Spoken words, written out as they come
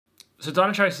So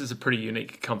Dynatrace is a pretty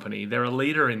unique company. They're a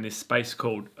leader in this space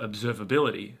called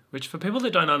observability, which for people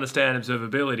that don't understand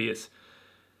observability, it's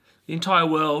the entire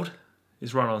world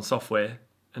is run on software,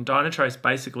 and Dynatrace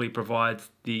basically provides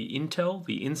the intel,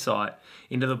 the insight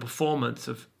into the performance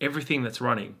of everything that's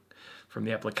running, from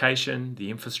the application,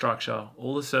 the infrastructure,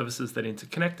 all the services that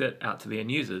interconnect it out to the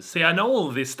end users. See, I know all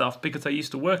of this stuff because I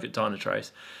used to work at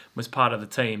Dynatrace, was part of the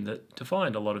team that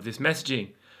defined a lot of this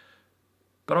messaging.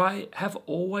 But I have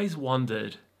always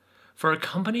wondered, for a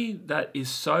company that is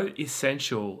so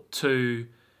essential to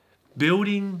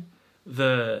building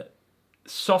the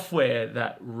software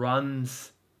that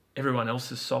runs everyone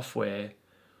else's software,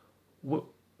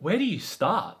 where do you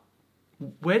start?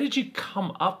 Where did you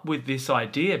come up with this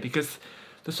idea? Because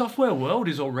the software world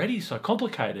is already so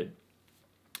complicated.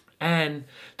 And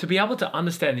to be able to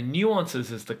understand the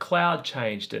nuances as the cloud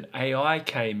changed and AI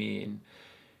came in,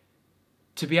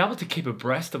 to be able to keep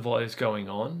abreast of what is going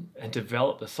on and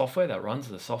develop the software that runs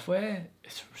the software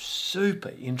is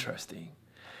super interesting.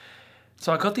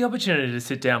 So I got the opportunity to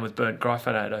sit down with Bernd,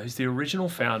 Greifender, who's the original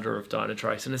founder of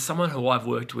Dynatrace, and is someone who I've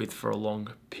worked with for a long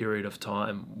period of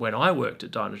time when I worked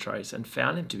at Dynatrace, and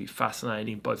found him to be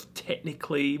fascinating, both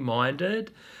technically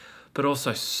minded, but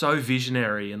also so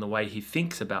visionary in the way he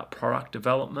thinks about product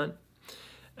development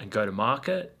and go to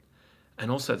market, and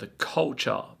also the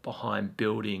culture behind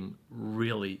building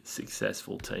really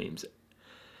successful teams.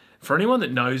 For anyone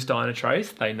that knows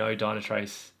Dynatrace, they know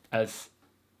Dynatrace as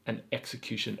an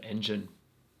execution engine,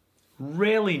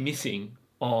 rarely missing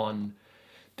on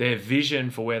their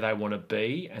vision for where they want to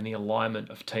be and the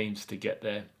alignment of teams to get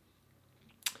there.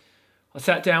 I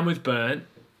sat down with Bernd,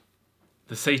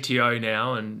 the CTO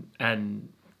now and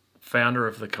founder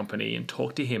of the company, and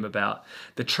talked to him about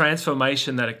the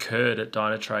transformation that occurred at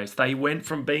Dynatrace. They went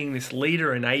from being this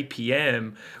leader in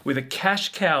APM with a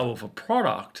cash cow of a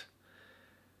product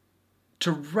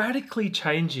to radically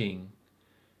changing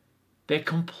their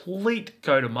complete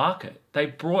go-to-market. They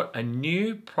brought a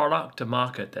new product to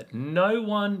market that no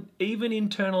one, even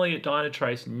internally at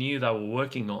Dynatrace, knew they were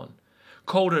working on,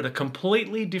 called it a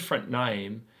completely different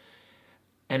name,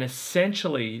 and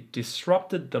essentially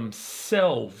disrupted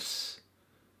themselves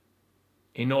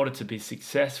in order to be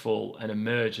successful and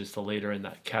emerge as the leader in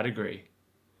that category.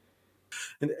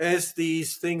 And as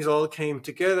these things all came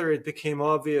together, it became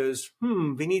obvious,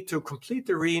 we need to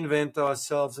completely reinvent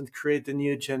ourselves and create a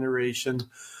new generation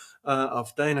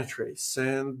of Dynatrace.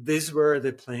 And these were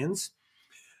the plans.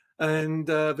 And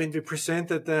when we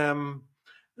presented them,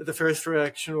 the first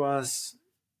reaction was,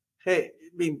 hey,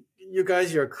 you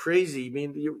guys are crazy.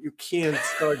 You can't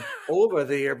start over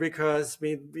there because,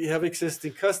 we have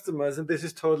existing customers and this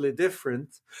is totally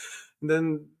different. And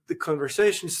then the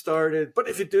conversation started, but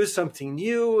if you do something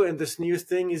new and this new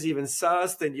thing is even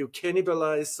SaaS, then you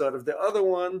cannibalize sort of the other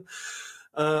one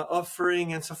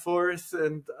offering and so forth.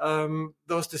 And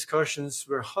those discussions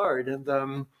were hard.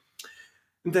 And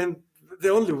then the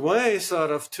only way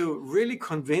sort of to really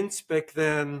convince back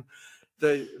then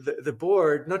the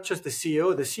board, not just the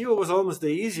CEO. The CEO was almost the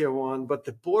easier one, but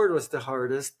the board was the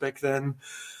hardest back then.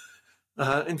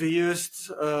 And we used,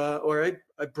 I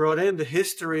brought in the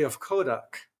history of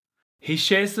Kodak. He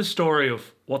shares the story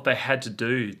of what they had to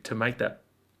do to make that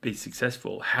be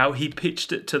successful, how he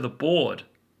pitched it to the board,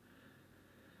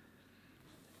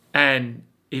 and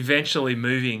eventually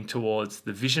moving towards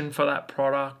the vision for that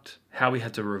product, how we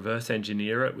had to reverse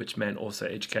engineer it, which meant also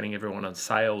educating everyone on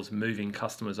sales, moving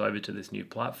customers over to this new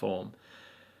platform,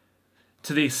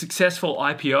 to the successful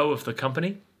IPO of the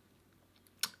company.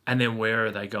 And then where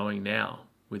are they going now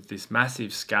with this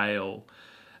massive scale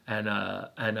and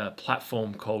a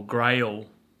platform called Grail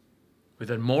with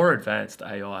a more advanced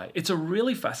AI? It's a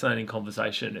really fascinating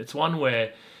conversation. It's one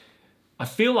where I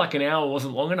feel like an hour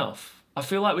wasn't long enough. I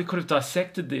feel like we could have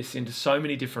dissected this into so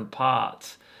many different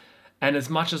parts. And as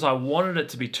much as I wanted it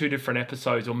to be 2 different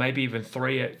episodes or maybe even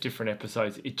 3 different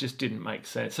episodes, it just didn't make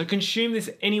sense. So consume this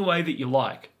any way that you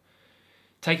like.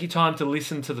 Take your time to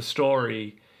listen to the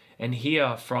story and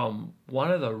hear from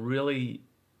one of the really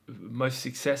most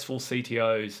successful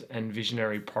CTOs and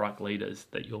visionary product leaders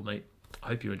that you'll meet. I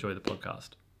hope you enjoy the podcast.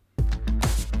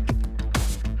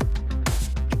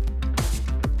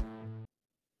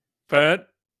 Bernd,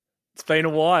 it's been a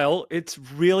while. It's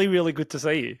really, really good to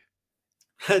see you.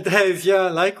 Dave, yeah,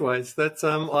 likewise. That's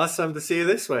awesome to see you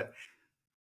this way.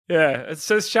 Yeah, it's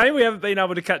a shame we haven't been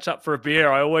able to catch up for a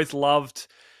beer. I always loved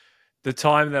the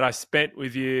time that I spent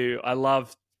with you. I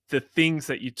loved the things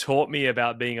that you taught me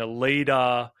about being a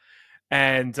leader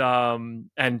and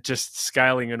just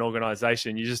scaling an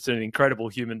organization. You're just an incredible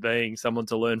human being, someone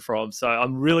to learn from. So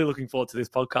I'm really looking forward to this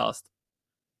podcast.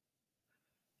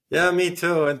 Yeah, me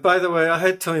too. And by the way, I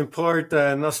had to import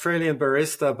an Australian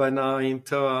barista by now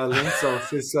into Lynn's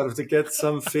office sort of to get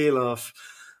some feel of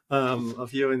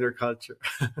you and their culture.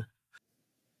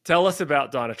 Tell us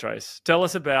about Dynatrace. Tell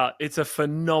us about, it's a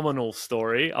phenomenal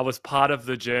story. I was part of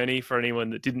the journey for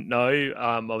anyone that didn't know.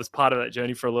 I was part of that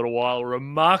journey for a little while.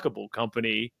 Remarkable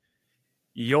company.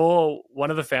 You're one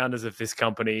of the founders of this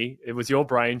company. It was your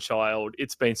brainchild.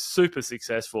 It's been super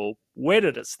successful. Where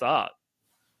did it start?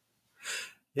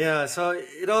 Yeah, so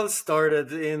it all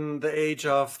started in the age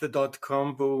of the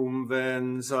dot-com boom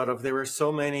when sort of there were so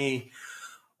many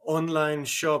online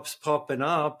shops popping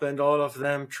up and all of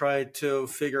them tried to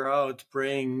figure out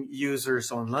bring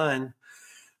users online.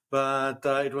 But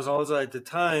it was also at the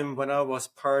time when I was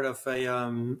part of a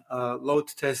load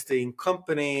testing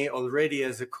company already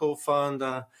as a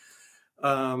co-founder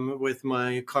with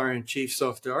my current chief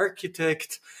software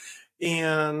architect.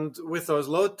 And with those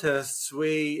load tests,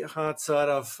 we had sort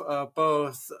of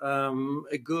both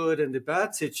a good and a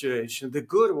bad situation. The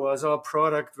good was our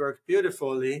product worked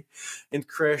beautifully and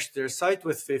crashed their site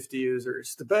with 50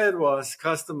 users. The bad was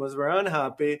customers were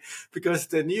unhappy because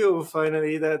they knew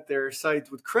finally that their site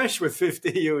would crash with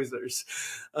 50 users.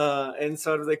 And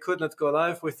sort of they could not go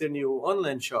live with their new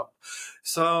online shop.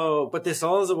 So, but this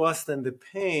also was then the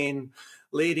pain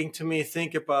leading to me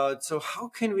think about, so how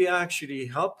can we actually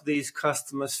help these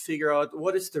customers figure out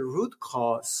what is the root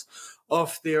cause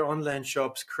of their online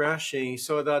shops crashing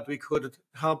so that we could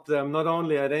help them not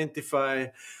only identify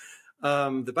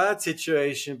the bad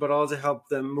situation, but also help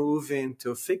them move in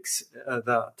to fix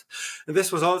that. And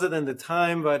this was also then the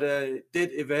time that I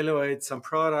did evaluate some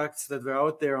products that were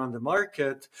out there on the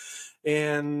market.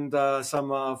 And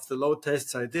some of the load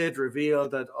tests I did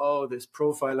revealed that, oh, this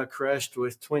profiler crashed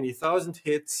with 20,000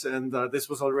 hits, and this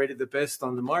was already the best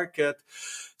on the market.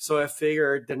 So I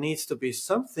figured there needs to be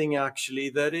something actually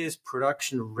that is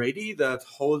production ready, that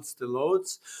holds the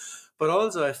loads. But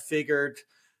also I figured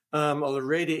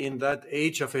already in that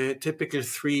age of a typical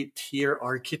 3-tier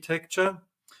architecture,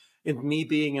 and me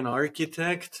being an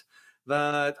architect,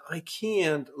 that I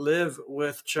can't live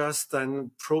with just a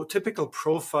typical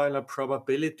profiler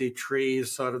probability tree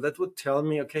sort of that would tell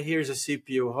me, okay, here's a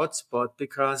CPU hotspot,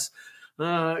 because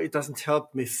it doesn't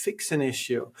help me fix an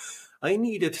issue. I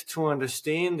needed to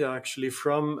understand actually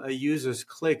from a user's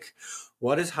click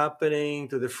what is happening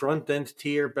to the front end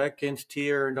tier, back end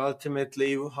tier, and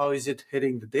ultimately how is it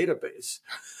hitting the database?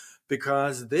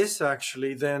 Because this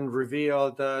actually then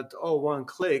revealed that, oh, one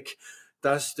click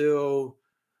does do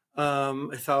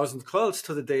 1,000 calls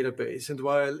to the database. And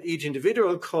while each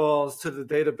individual calls to the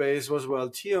database was well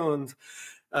tuned,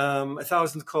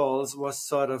 1,000 calls was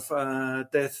sort of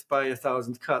death by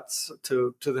 1,000 cuts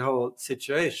to the whole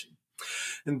situation.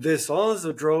 And this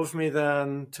also drove me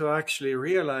then to actually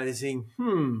realizing,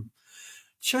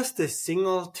 just a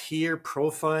single tier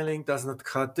profiling does not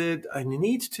cut it. I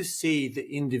need to see the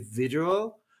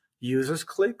individual users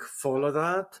click, follow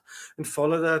that, and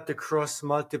follow that across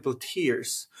multiple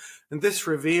tiers. And this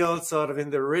revealed sort of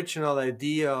in the original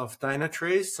idea of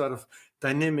Dynatrace, sort of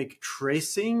dynamic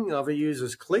tracing of a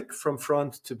user's click from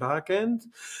front to back end.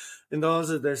 And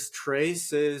also there's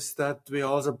traces that we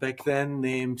also back then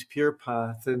named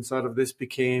PurePath, and sort of this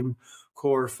became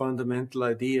core fundamental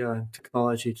idea and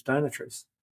technology to Dynatrace.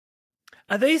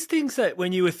 Are these things that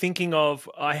when you were thinking of,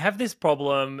 I have this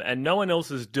problem and no one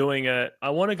else is doing it,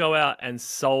 I want to go out and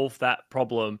solve that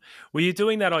problem? Were you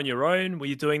doing that on your own? Were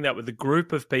you doing that with a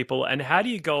group of people? And how do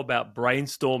you go about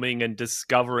brainstorming and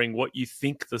discovering what you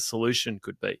think the solution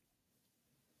could be?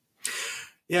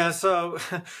 Yeah, so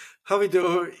how we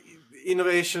do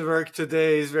innovation work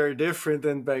today is very different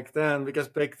than back then, because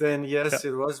back then, yes,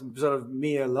 it was sort of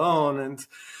me alone, and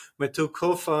my two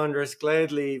co-founders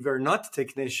gladly were not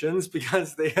technicians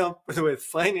because they helped with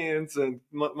finance and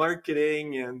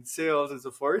marketing and sales and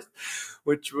so forth,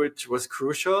 which was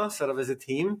crucial sort of as a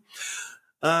team.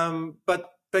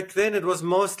 But back then it was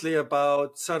mostly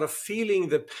about sort of feeling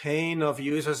the pain of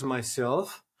users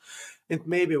myself. And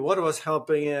maybe what was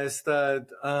helping is that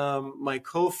my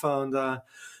co-founder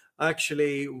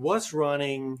actually was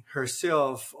running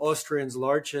herself Austria's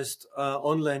largest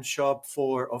online shop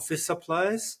for office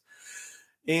supplies.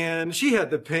 And she had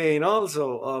the pain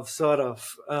also of sort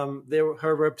of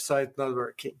her website not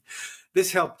working.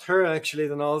 This helped her actually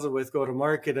then also with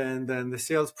go-to-market and then the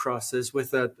sales process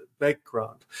with that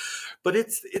background. But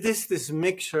it is this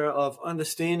mixture of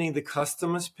understanding the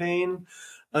customer's pain,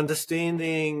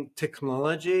 understanding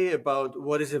technology about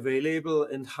what is available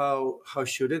and how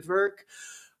should it work,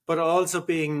 but also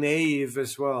being naive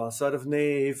as well, sort of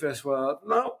naive as well.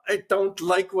 No, I don't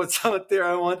like what's out there.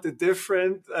 I want it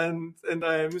different, and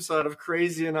I'm sort of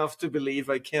crazy enough to believe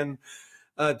I can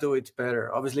do it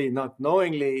better. Obviously, not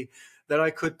knowingly that I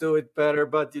could do it better,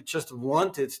 but you just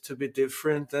want it to be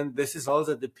different. And this is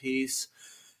also the piece,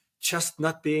 just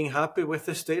not being happy with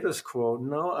the status quo.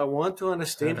 No, I want to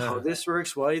understand how this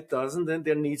works, why it doesn't, and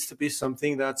there needs to be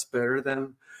something that's better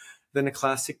than a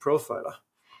classic profiler.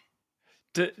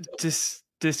 This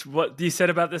what you said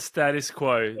about the status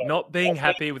quo, not being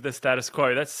happy with the status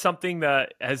quo. That's something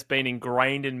that has been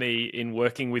ingrained in me in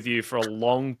working with you for a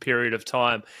long period of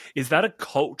time. Is that a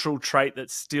cultural trait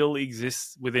that still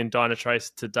exists within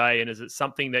Dynatrace today? And is it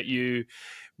something that you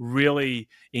really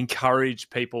encourage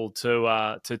people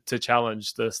to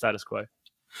challenge the status quo?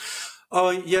 Oh,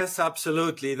 yes,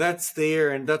 absolutely. That's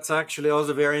there. And that's actually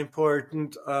also very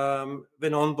important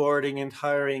when onboarding and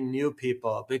hiring new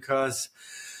people, because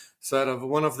sort of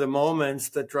one of the moments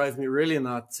that drive me really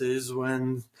nuts is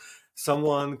when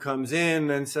someone comes in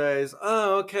and says,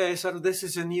 oh, okay, so this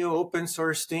is a new open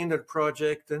source standard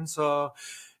project.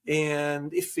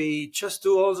 And if we just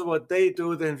do also what they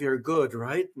do, then we're good,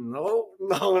 right? No,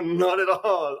 not at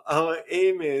all. Our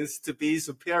aim is to be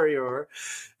superior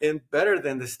and better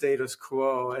than the status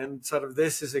quo. And sort of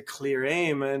this is a clear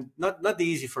aim and not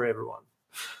easy for everyone.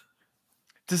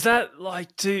 Does that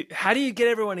how do you get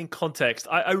everyone in context?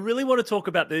 I really want to talk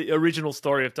about the original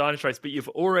story of Dynatrace, but you've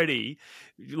already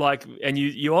and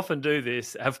you often do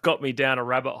this, have got me down a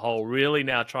rabbit hole really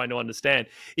now trying to understand.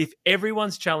 If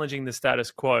everyone's challenging the status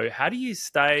quo, how do you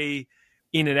stay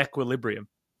in an equilibrium?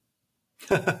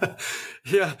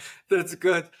 Yeah, that's a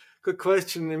good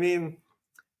question. I mean,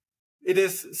 it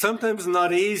is sometimes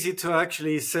not easy to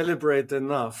actually celebrate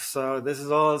enough. So this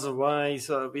is also why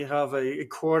we have a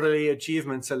quarterly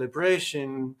achievement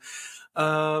celebration,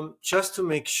 just to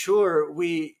make sure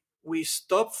we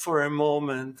stop for a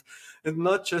moment and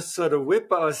not just sort of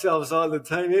whip ourselves all the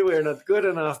time. Hey, we're not good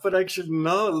enough, but actually,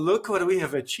 no, look what we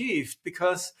have achieved,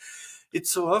 because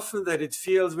it's so often that it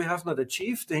feels we have not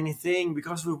achieved anything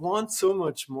because we want so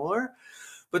much more.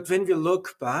 But when we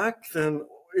look back, then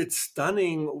it's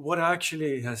stunning what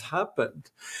actually has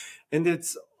happened. And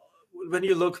it's when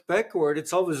you look backward,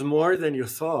 it's always more than you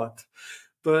thought.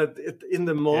 But in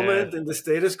the moment, in the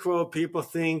status quo, people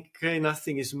think, okay,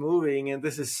 nothing is moving. And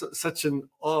this is such an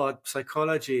odd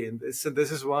psychology. And this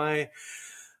is why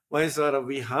sort of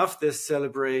we have these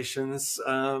celebrations,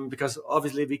 because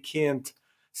obviously we can't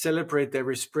celebrate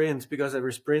every sprint because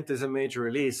every sprint is a major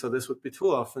release. So this would be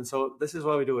too often. So this is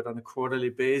why we do it on a quarterly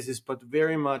basis, but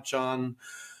very much on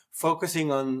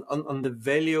focusing on the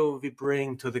value we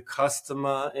bring to the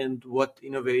customer and what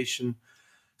innovation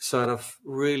sort of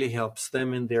really helps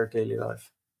them in their daily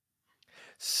life.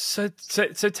 So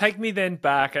take me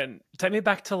back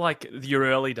to your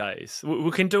early days.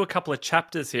 We can do a couple of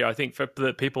chapters here. I think for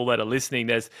the people that are listening,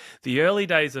 there's the early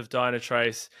days of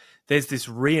Dynatrace. There's this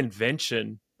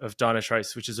reinvention of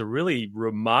Dynatrace, which is a really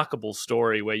remarkable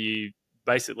story where you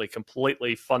basically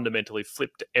completely fundamentally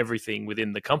flipped everything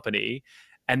within the company.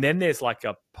 And then there's like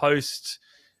a post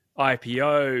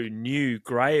IPO, new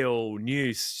Grail, new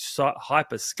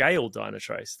hyperscale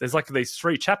Dynatrace. There's like these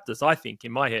three chapters, I think,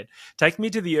 in my head. Take me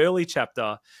to the early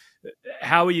chapter.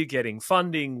 How are you getting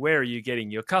funding? Where are you getting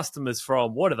your customers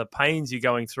from? What are the pains you're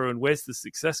going through? And where's the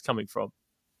success coming from?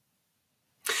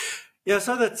 Yeah,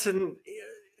 so that's an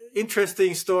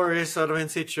interesting story, sort of in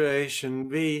situation.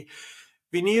 We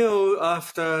knew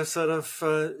after sort of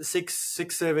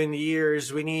 7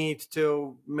 years, we need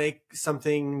to make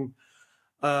something,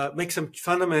 make some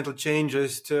fundamental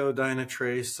changes to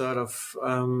Dynatrace, sort of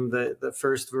the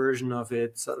first version of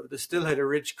it. Sort of, they still had a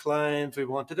rich client. We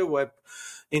wanted a web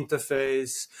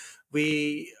interface.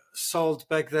 We sold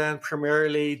back then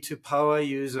primarily to power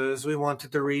users. We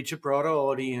wanted to reach a broader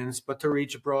audience, but to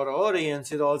reach a broader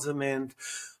audience, it also meant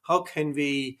how can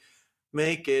we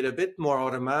make it a bit more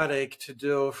automatic to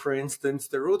do, for instance,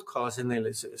 the root cause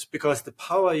analysis, because the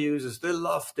power users, they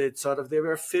loved it. Sort of, there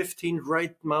were 15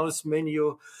 right mouse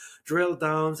menu drill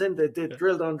downs, and they did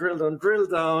drill down,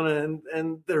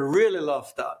 and they really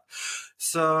loved that.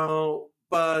 So,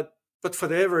 but for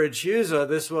the average user,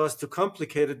 this was too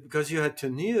complicated because you had to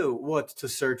know what to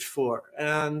search for.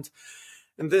 And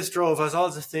this drove us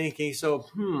also thinking, so,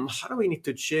 how do we need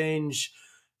to change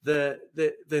the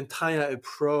entire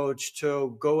approach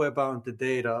to go about the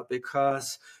data?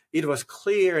 Because it was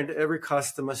clear, and every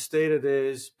customer stated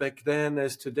is back then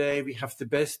as today, we have the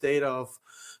best data of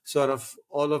sort of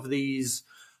all of these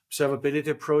observability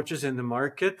approaches in the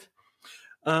market.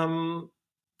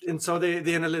 and so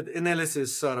the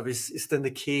analysis sort of is then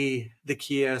the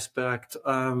key aspect,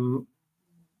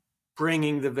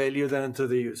 bringing the value then to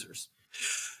the users.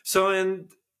 So,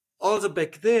 and also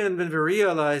back then when we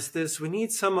realized this, we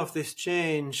need some of this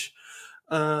change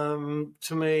to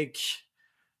make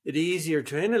it easier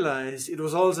to analyze. It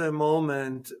was also a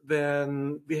moment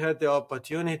when we had the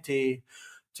opportunity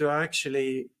to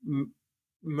actually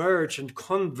merge and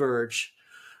converge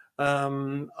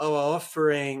our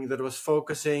offering that was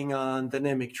focusing on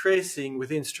dynamic tracing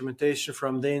with instrumentation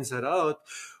from the inside out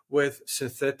with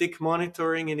synthetic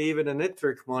monitoring and even a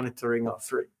network monitoring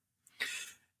offering.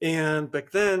 And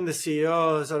back then the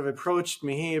CEO sort of approached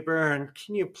me, hey, Bernd,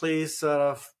 can you please sort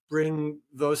of bring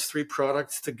those three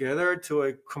products together to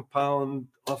a compound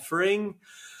offering?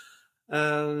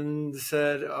 And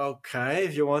said, okay,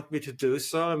 if you want me to do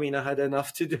so. I mean, I had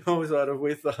enough to do sort of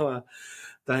with our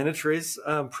Dynatrace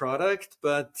product,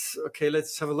 but okay,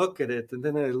 let's have a look at it. And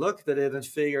then I looked at it and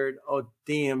figured, oh,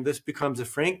 damn, this becomes a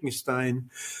Frankenstein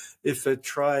if I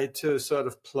try to sort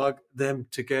of plug them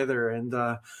together. And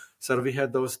sort of we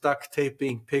had those duct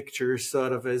taping pictures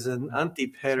sort of as an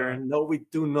anti-pattern. Right. No, we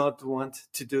do not want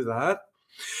to do that.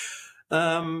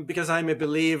 Because I'm a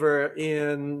believer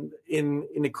in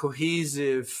a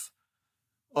cohesive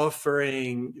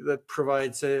offering that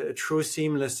provides a true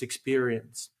seamless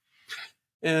experience.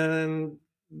 And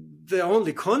the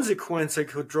only consequence I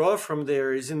could draw from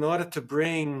there is in order to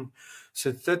bring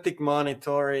synthetic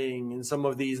monitoring and some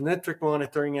of these network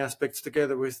monitoring aspects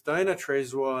together with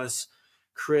Dynatrace was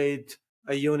create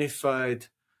a unified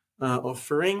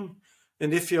offering.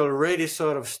 And if you already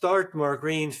sort of start more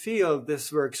greenfield,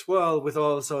 this works well with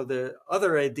also the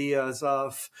other ideas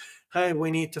of, hey,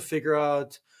 we need to figure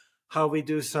out how we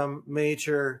do some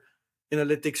major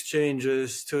analytics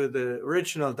changes to the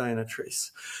original Dynatrace.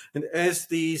 And as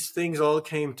these things all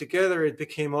came together, it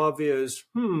became obvious,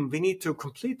 we need to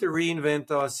completely reinvent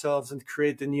ourselves and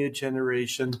create a new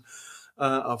generation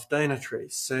of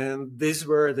Dynatrace. And these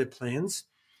were the plans.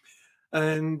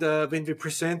 And when we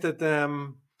presented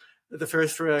them, the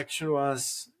first reaction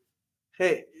was,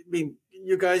 hey, I mean,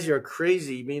 you guys, you're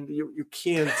crazy. I mean, you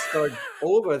can't start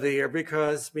over there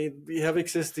because, I mean, we have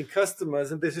existing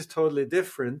customers and this is totally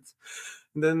different.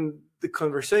 And then the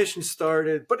conversation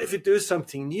started, but if you do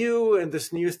something new and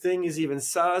this new thing is even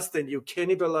SaaS, then you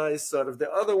cannibalize sort of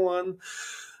the other one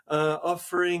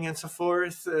offering and so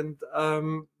forth. And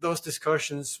those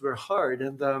discussions were hard.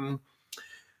 And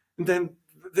then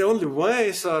the only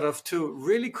way sort of to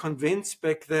really convince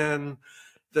back then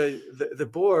the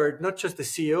board, not just the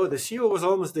CEO was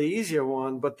almost the easier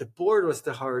one, but the board was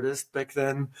the hardest back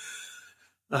then.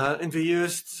 And we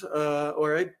used,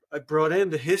 I brought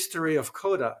in the history of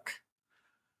Kodak.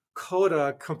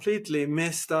 Kodak completely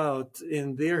missed out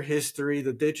in their history,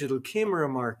 the digital camera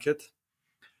market,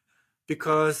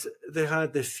 because they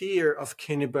had the fear of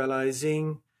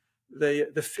cannibalizing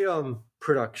the film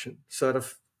production, sort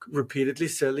of repeatedly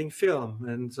selling film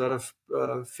and sort of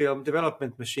film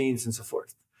development machines and so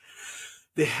forth.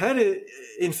 They had,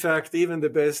 in fact, even the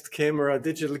best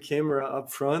digital camera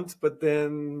up front, but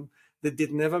then they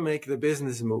did never make the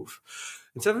business move.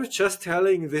 And so I was just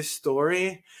telling this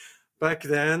story back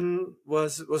then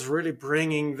was really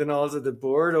bringing then also the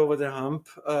board over the hump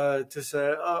to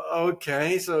say, oh,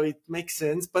 okay, so it makes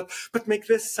sense, but make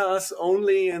this SaaS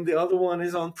only and the other one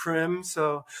is on-prem.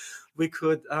 So we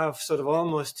could have sort of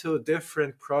almost two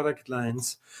different product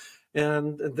lines.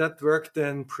 And that worked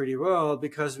then pretty well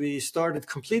because we started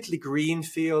completely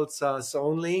greenfield SaaS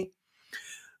only,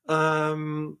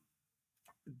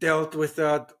 dealt with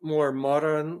that more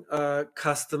modern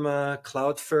customer,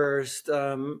 cloud first,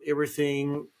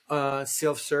 everything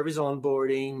self-service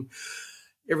onboarding,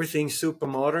 everything super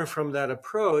modern from that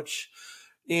approach.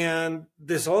 And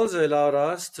this also allowed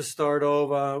us to start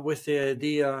over with the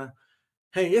idea,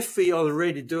 hey, if we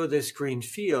already do this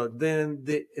greenfield, then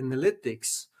the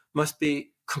analytics must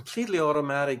be completely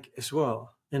automatic as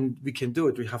well. And we can do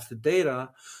it. We have the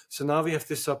data. So now we have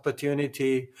this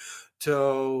opportunity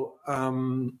to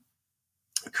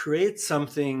create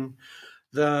something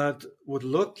that would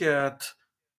look at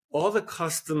all the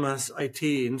customers' IT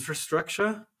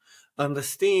infrastructure,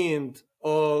 understand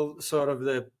all sort of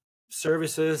the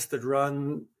services that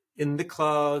run in the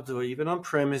cloud or even on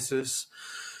premises,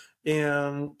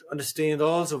 and understand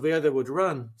also where they would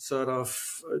run. Sort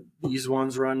of these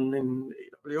ones run in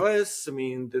AWS. I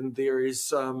mean, then there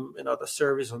is another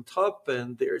service on top,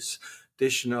 and there's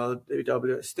additional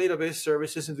AWS database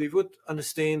services, and we would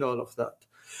understand all of that.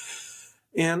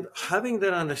 And having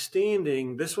that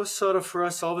understanding, this was sort of for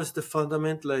us always the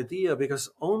fundamental idea, because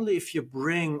only if you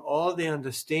bring all the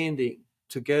understanding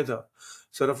together,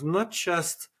 sort of not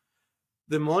just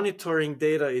the monitoring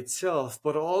data itself,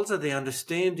 but also the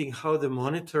understanding how the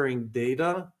monitoring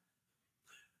data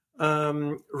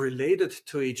related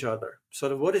to each other.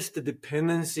 So what is the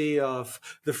dependency of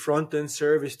the front-end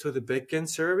service to the back-end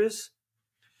service?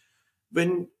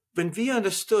 When we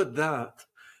understood that,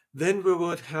 then we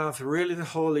would have really the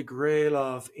holy grail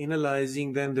of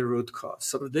analyzing then the root cause.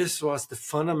 So this was the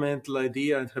fundamental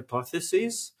idea and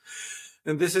hypothesis.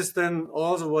 And this is then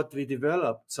also what we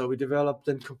developed. So we developed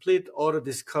a complete auto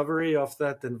discovery of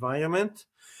that environment,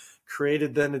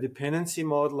 created then a dependency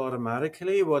model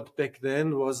automatically, what back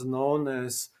then was known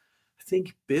as, I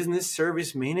think, business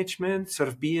service management, sort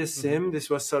of BSM. Mm-hmm.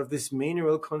 This was sort of this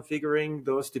manual configuring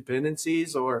those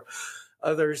dependencies, or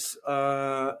others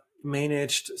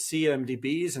managed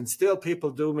CMDBs, and still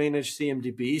people do manage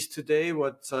CMDBs today.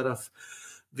 What sort of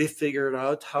we figured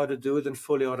out how to do it and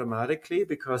fully automatically,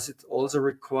 because it also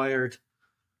required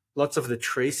lots of the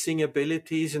tracing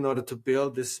abilities in order to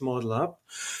build this model up.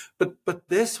 But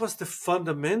this was the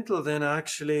fundamental then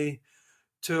actually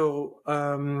to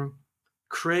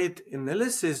create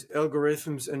analysis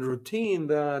algorithms and routine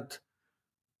that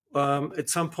at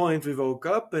some point we woke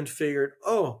up and figured,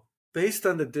 oh, based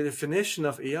on the definition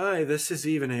of AI, this is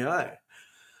even AI.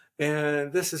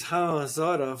 And this is how,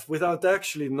 sort of, without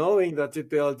actually knowing that we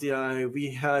built AI,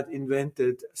 we had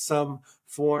invented some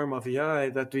form of AI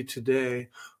that we today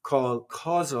call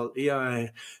causal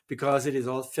AI, because it is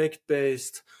all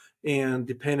fact-based and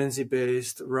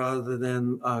dependency-based rather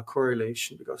than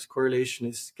correlation, because correlation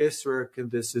is guesswork, and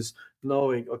this is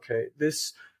knowing, okay,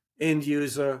 this end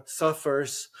user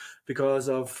suffers because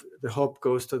of the hop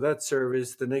goes to that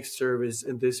service, the next service,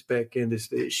 and this backend is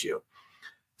the issue.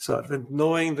 So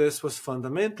knowing this was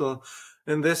fundamental,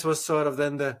 and this was sort of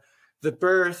then the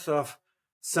birth of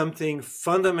something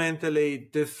fundamentally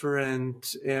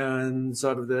different, and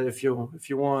sort of the, if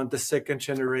you want, the second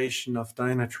generation of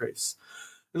Dynatrace.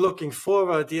 Looking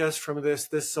forward, yes, from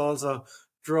this also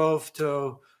drove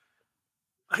to,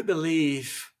 I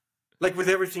believe, like with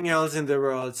everything else in the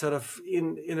world, sort of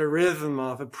in a rhythm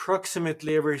of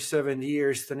approximately every 7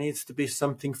 years, there needs to be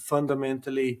something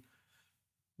fundamentally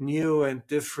new and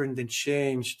different and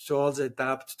changed to also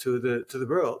adapt to the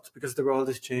world, because the world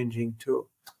is changing too.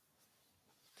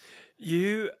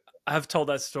 You have told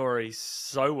that story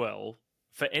so well.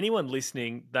 For anyone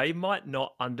listening, they might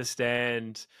not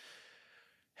understand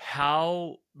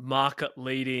how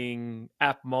market-leading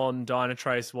AppMon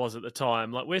Dynatrace was at the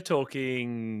time. Like, we're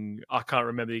talking, I can't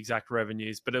remember the exact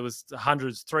revenues, but it was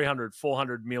hundreds, $300,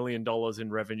 $400 million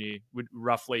in revenue,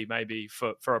 roughly, maybe,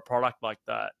 for a product like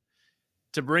that.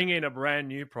 To bring in a brand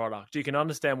new product, you can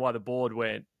understand why the board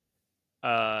went,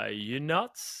 you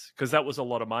nuts? Because that was a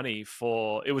lot of money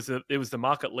for, it was the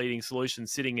market-leading solution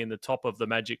sitting in the top of the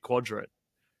Magic Quadrant.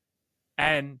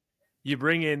 And you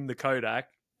bring in the Kodak,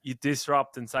 you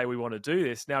disrupt and say, we want to do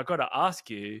this. Now, I've got to ask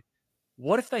you,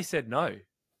 what if they said no?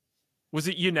 Was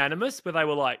it unanimous where they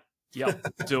were like, yep,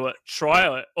 do it,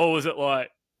 try it? Or was it like,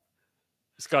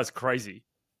 this guy's crazy?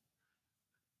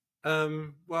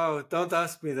 Wow, don't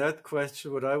ask me that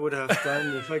question, what I would have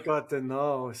done if I got the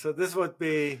no. So this would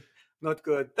be not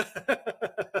good.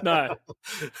 No.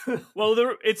 Well,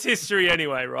 it's history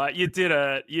anyway, right? You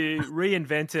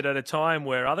reinvented at a time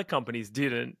where other companies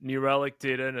didn't. New Relic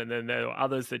didn't, and then there were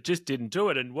others that just didn't do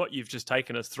it. And what you've just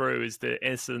taken us through is the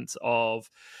essence of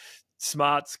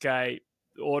Smartscape,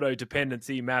 auto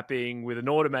dependency mapping with an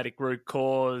automatic root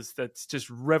cause that's just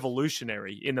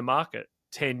revolutionary in the market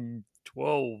 10,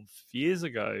 12 years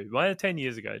ago. Well, 10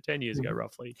 years ago,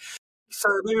 roughly. So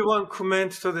maybe one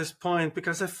comment to this point,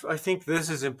 because I think this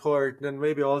is important, and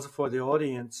maybe also for the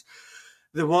audience.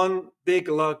 The one big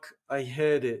luck I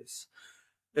had is,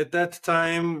 at that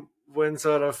time when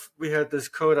sort of we had this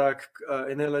Kodak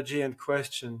analogy and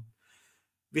question,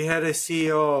 we had a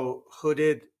CEO who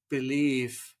did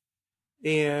believe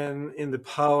in the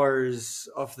powers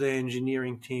of the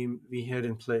engineering team we had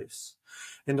in place,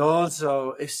 and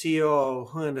also a CEO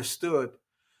who understood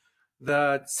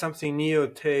that something new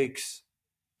takes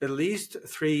at least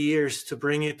 3 years to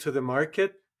bring it to the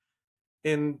market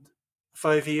and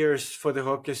 5 years for the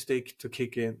hockey stick to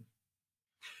kick in.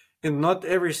 And not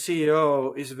every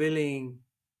CEO is willing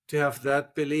to have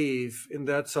that belief in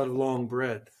that sort of long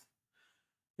breadth.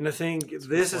 And I think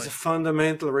this is a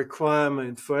fundamental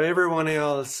requirement for everyone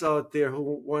else out there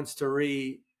who wants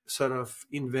to sort of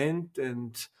invent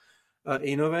and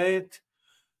innovate.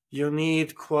 You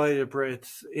need quite a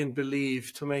breadth in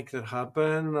belief to make that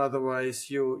happen. Otherwise,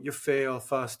 you fail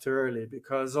fast early.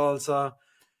 Because also,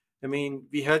 I mean,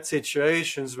 we had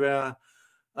situations where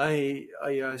I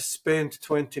spent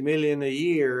 20 million a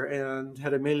year and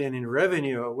had $1 million in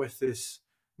revenue with this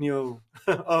new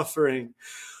offering.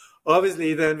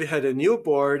 Obviously, then we had a new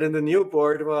board, and the new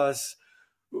board was,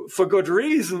 for good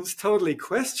reasons, totally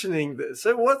questioning this.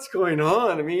 So what's going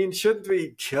on? I mean, shouldn't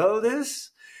we kill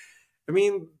this? I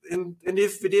mean, and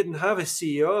if we didn't have a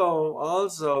CEO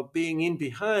also being in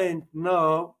behind,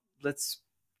 no, let's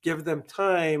give them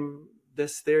time.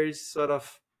 There is sort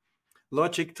of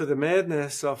logic to the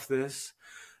madness of this.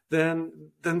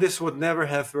 Then this would never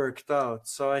have worked out.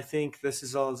 So I think this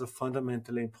is also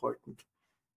fundamentally important.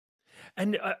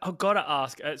 And I've got to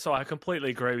ask, so I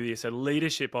completely agree with you. So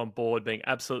leadership on board being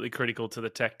absolutely critical to the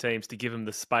tech teams to give them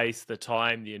the space, the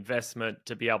time, the investment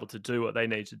to be able to do what they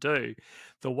need to do.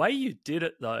 The way you did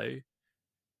it, though,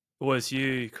 was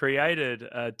you created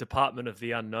a department of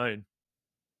the unknown.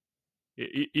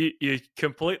 You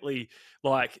completely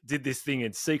did this thing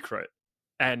in secret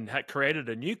and had created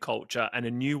a new culture and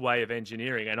a new way of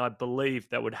engineering. And I believe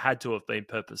that would had to have been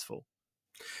purposeful.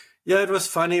 Yeah, it was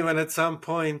funny when at some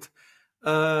point we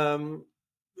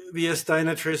as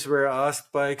Dynatrace were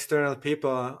asked by external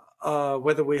people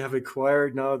whether we have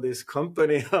acquired now this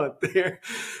company out there.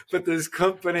 But this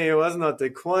company was not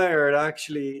acquired.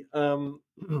 Actually,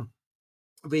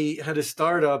 we had a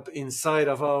startup inside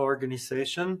of our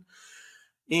organization.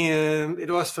 And it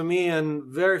was for me a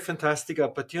very fantastic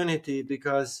opportunity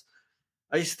because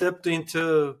I stepped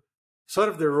into sort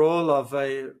of the role of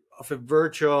a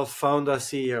virtual founder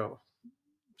CEO.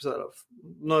 Sort of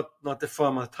not the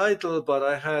formal title, but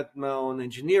I had my own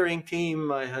engineering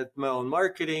team, I had my own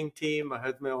marketing team, I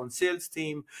had my own sales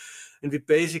team, and we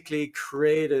basically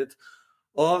created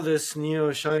all this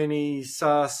new shiny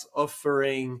SaaS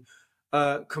offering,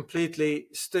 completely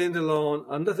standalone,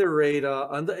 under the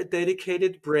radar, under a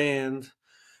dedicated brand.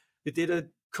 We did a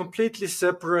completely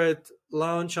separate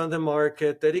launch on the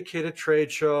market, dedicated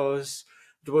trade shows.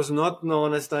 It was not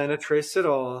known as Dynatrace at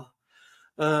all.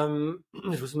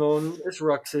 It was known as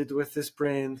Roxit with this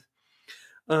brand.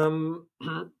 And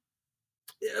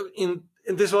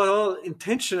this was all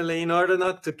intentionally in order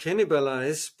not to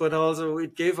cannibalize, but also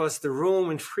it gave us the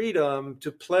room and freedom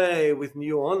to play with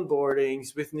new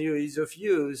onboardings, with new ease of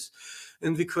use,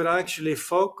 and we could actually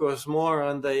focus more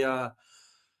on the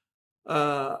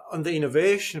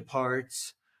innovation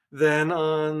parts than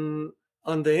on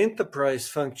the enterprise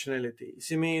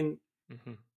functionalities. I mean,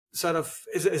 sort of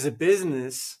as a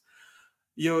business,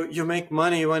 you make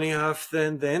money when you have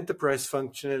then the enterprise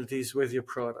functionalities with your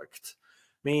product.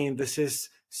 I mean, this is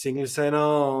single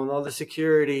sign-on, all the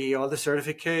security, all the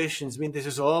certifications. I mean, this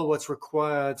is all what's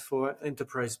required for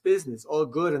enterprise business, all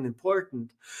good and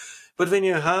important. But when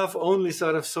you have only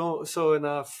sort of so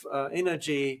enough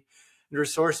energy and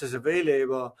resources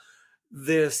available,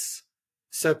 this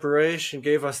separation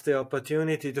gave us the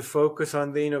opportunity to focus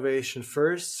on the innovation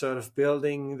first, sort of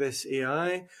building this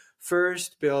AI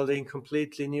first, building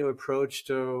completely new approach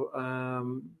to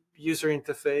user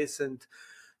interface, and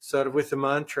sort of with the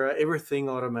mantra, everything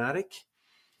automatic.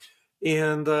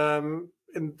 And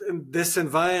this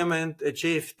environment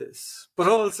achieved this, but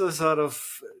also sort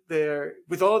of there,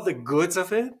 with all the goods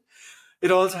of it,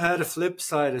 it also had a flip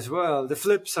side as well. The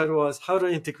flip side was how to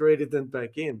integrate it then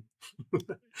back in.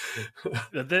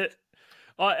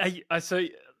 So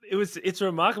it's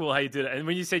remarkable how you did it. And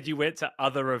when you said you went to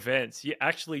other events, you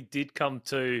actually did come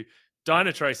to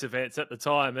Dynatrace events at the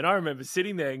time. And I remember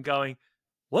sitting there and going,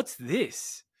 what's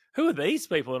this? Who are these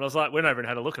people? And I was like, went over and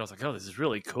had a look, and I was like, oh, this is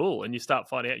really cool. And you start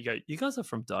finding out, you go, you guys are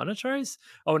from Dynatrace?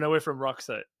 Oh, no, we're from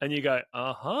Roxit. And you go,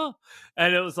 uh-huh.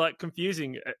 And it was like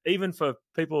confusing, even for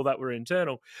people that were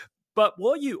internal. But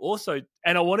what you also,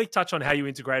 and I want to touch on how you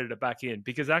integrated it back in,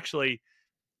 because actually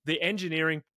the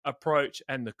engineering approach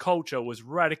and the culture was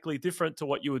radically different to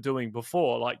what you were doing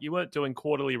before. Like, you weren't doing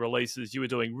quarterly releases, you were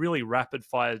doing really rapid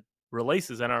fire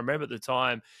releases. And I remember at the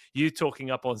time you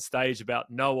talking up on stage about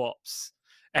no ops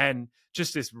and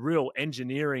just this real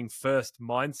engineering first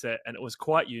mindset. And it was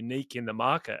quite unique in the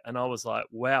market. And I was like,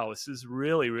 wow, this is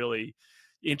really, really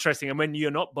interesting. And when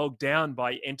you're not bogged down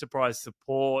by enterprise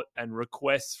support and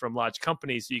requests from large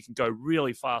companies, so you can go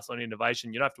really fast on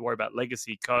innovation. You don't have to worry about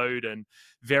legacy code and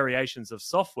variations of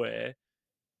software.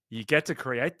 You get to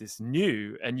create this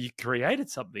new, and you created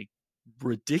something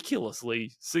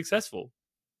ridiculously successful.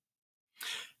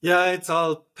 Yeah, it's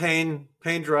all pain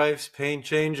drives, pain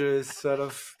changes, sort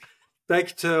of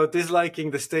back to disliking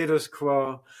the status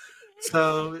quo.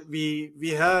 So we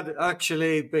had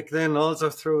actually back then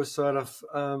also through sort of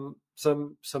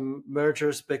some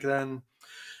mergers back then,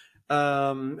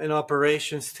 an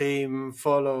operations team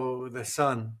follow the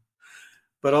sun.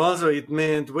 But also it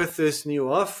meant with this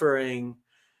new offering,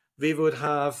 we would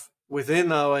have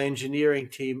within our engineering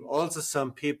team also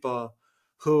some people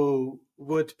who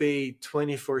would be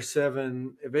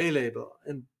 24/7 available.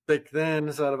 And back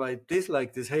then, sort of, I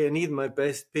disliked this. Hey, I need my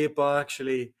best people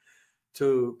actually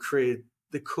to create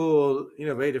the cool,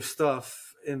 innovative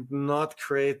stuff and not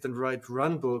create and write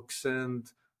run books and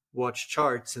watch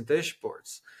charts and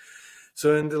dashboards.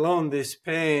 So, and alone, this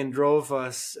pain drove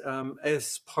us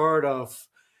as part of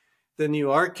the new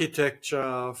architecture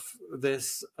of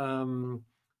this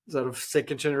sort of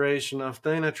second generation of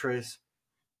Dynatrace,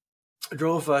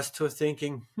 drove us to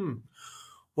thinking,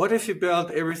 what if you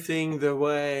built everything the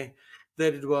way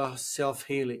that it was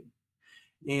self-healing?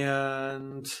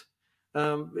 And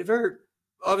we were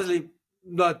obviously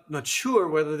not sure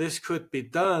whether this could be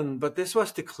done, but this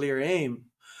was the clear aim.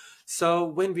 So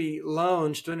when we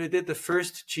did the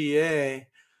first GA,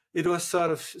 it was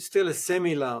sort of still a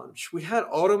semi-launch. We had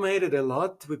automated a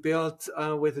lot. We built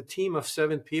with a team of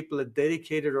 7 people a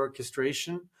dedicated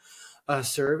orchestration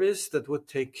service that would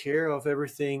take care of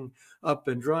everything up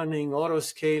and running, auto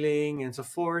scaling, and so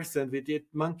forth. And we did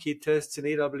monkey tests in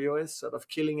AWS, sort of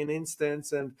killing an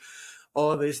instance, and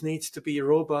all this needs to be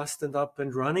robust and up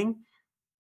and running,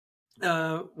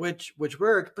 which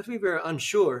worked, but we were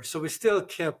unsure. So we still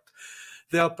kept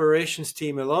the operations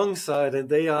team alongside, and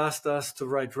they asked us to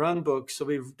write run books. So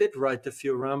we did write a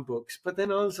few run books, but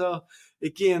then also,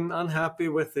 again, unhappy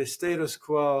with the status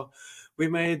quo, we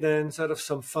made then sort of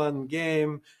some fun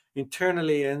game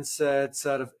internally and said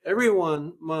sort of every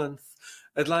 1 month,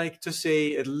 I'd like to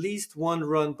see at least one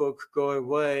run book go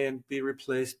away and be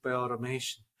replaced by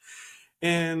automation.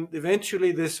 And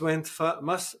eventually this went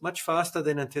much faster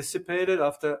than anticipated.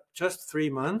 After just 3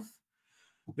 months,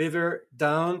 we were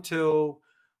down to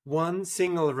one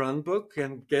single run book.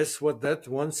 And guess what that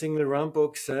one single run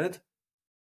book said?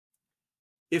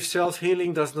 If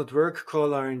self-healing does not work,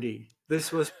 call R&D.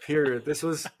 This was period. This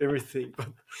was everything.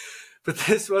 But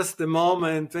this was the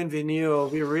moment when we knew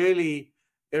we really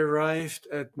arrived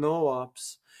at no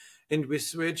ops, and we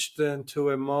switched then to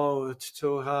a mode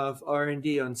to have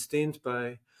R&D on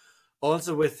standby.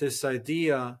 Also with this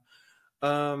idea,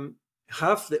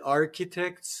 have the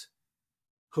architects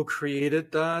who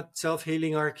created that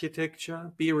self-healing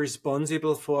architecture be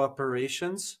responsible for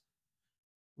operations.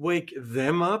 Wake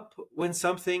them up when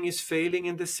something is failing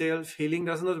and the self-healing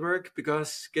does not work,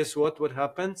 because guess what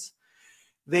happens?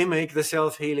 They make the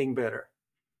self-healing better.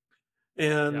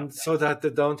 And so that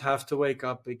they don't have to wake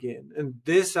up again. And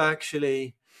this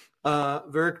actually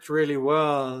worked really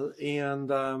well.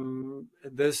 And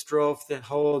this drove the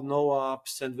whole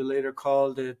no-ops, and we later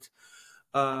called it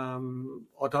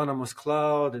autonomous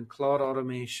cloud and cloud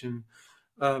automation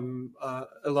a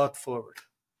lot forward.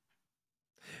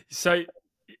 So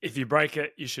if you break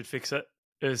it, you should fix it,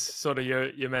 is sort of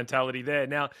your mentality there.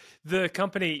 Now, the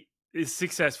company is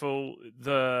successful.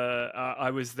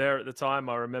 I was there at the time.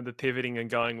 I remember pivoting and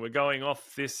going, we're going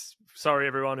off this. Sorry,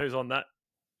 everyone who's on that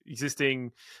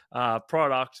existing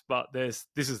product, but this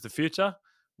is the future.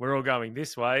 We're all going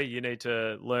this way. You need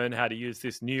to learn how to use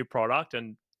this new product.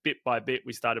 And bit by bit,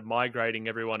 we started migrating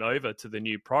everyone over to the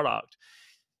new product.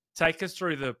 Take us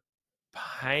through the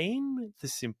pain, the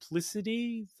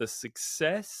simplicity, the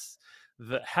success.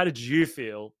 How did you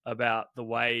feel about the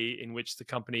way in which the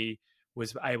company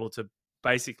was able to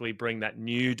basically bring that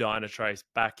new Dynatrace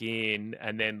back in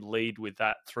and then lead with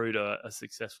that through to a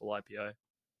successful IPO?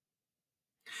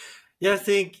 Yeah, I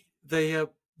think the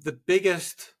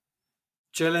biggest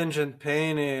challenge and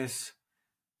pain is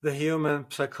the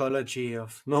human psychology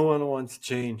of no one wants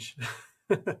change.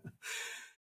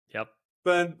 Yep.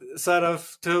 But sort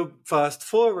of to fast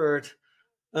forward,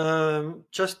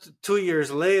 just 2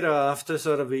 years later, after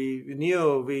sort of we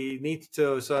knew we need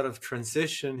to sort of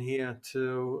transition here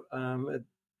to a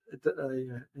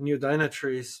new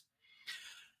Dynatrace,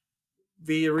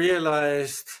 we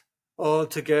realized all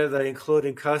together,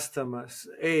 including customers,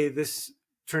 hey, this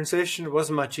transition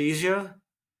was much easier.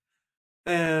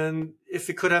 And if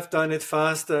we could have done it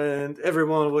faster, and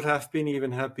everyone would have been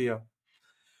even happier.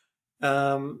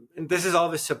 And this is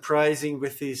always surprising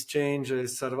with these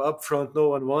changes. Sort of upfront, no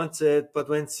one wants it, but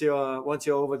once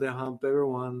you're over the hump,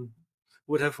 everyone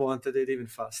would have wanted it even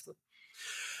faster.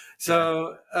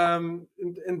 So, and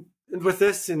with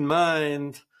this in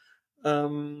mind,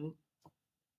 it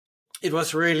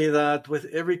was really that with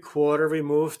every quarter we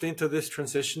moved into this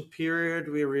transition period,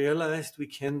 we realized we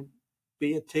can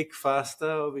be a tick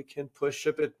faster, we can push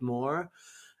a bit more,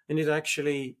 and it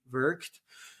actually worked.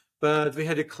 But we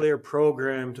had a clear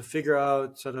program to figure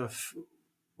out sort of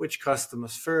which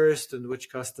customers first and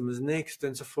which customers next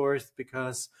and so forth,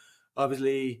 because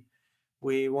obviously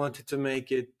we wanted to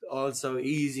make it also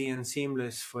easy and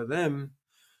seamless for them.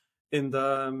 And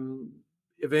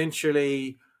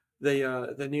eventually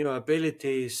the new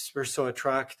abilities were so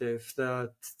attractive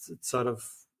that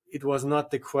it was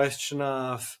not the question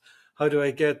of how do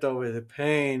I get over the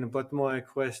pain, but more a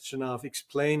question of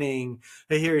explaining,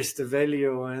 hey, here is the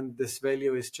value, and this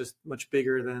value is just much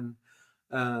bigger than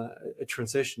a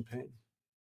transition pain.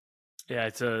 Yeah,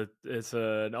 it's an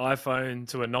iPhone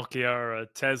to a Nokia, or a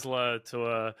Tesla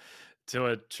to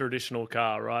a traditional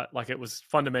car, right? Like, it was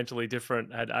fundamentally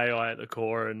different, had AI at the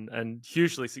core, and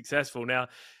hugely successful. Now,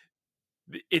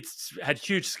 it's had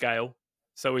huge scale.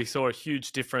 So we saw a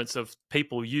huge difference of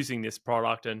people using this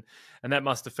product, and that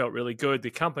must have felt really good. The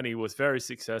company was very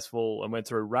successful and went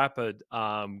through rapid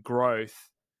growth.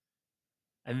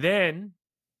 And then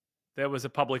there was a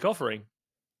public offering.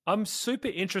 I'm super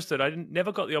interested.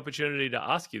 Never got the opportunity to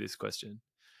ask you this question.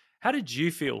 How did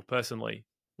you feel personally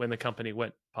when the company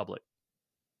went public?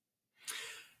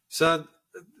 So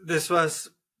this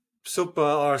was super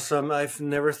awesome. I've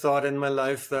never thought in my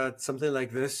life that something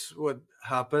like this would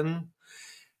happen.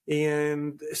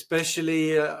 And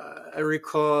especially, I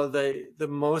recall the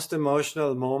most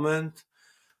emotional moment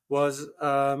was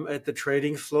at the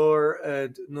trading floor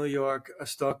at New York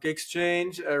Stock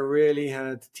Exchange. I really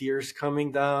had tears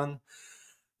coming down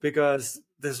because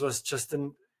this was just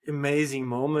an amazing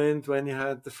moment when you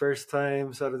had the first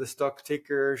time sort of the stock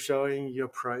ticker showing your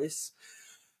price.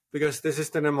 Because this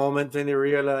is then a moment when you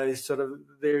realize sort of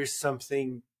there's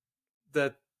something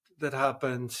that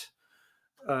happened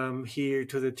here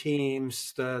to the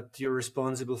teams that you're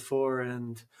responsible for,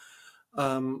 and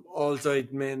also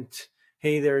it meant,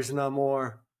 hey, there's now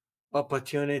more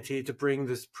opportunity to bring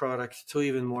this product to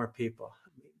even more people.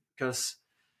 Because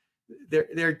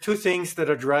there are two things that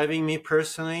are driving me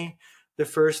personally. The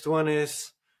first one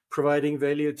is providing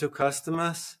value to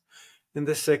customers, and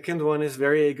the second one is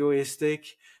very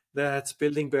egoistic. That's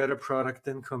building better product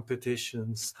than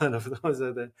competitions. Kind of those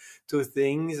are the two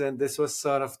things. And this was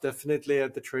sort of definitely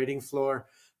at the trading floor,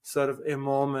 sort of a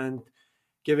moment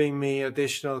giving me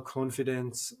additional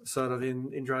confidence sort of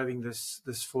in driving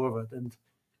this forward.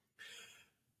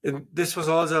 And this was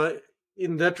also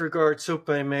in that regard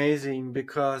super amazing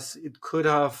because it could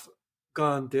have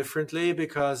gone differently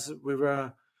because we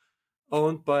were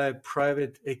owned by a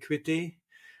private equity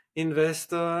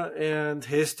investor, and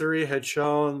history had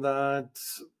shown that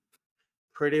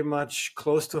pretty much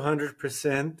close to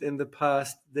 100% in the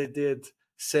past they did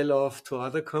sell off to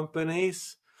other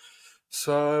companies.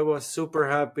 So I was super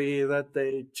happy that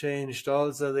they changed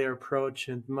also their approach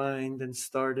and mind and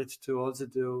started to also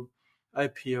do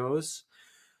IPOs.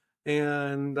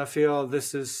 And I feel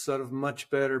this is sort of much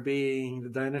better being the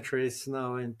Dynatrace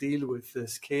now and deal with the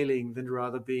scaling than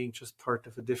rather being just part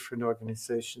of a different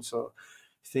organization. So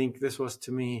I think this was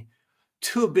to me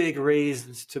two big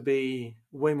reasons to be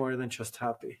way more than just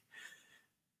happy.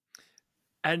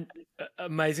 And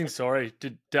amazing story.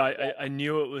 I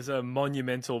knew it was a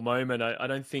monumental moment. I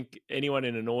don't think anyone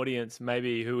in an audience,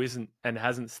 maybe who isn't and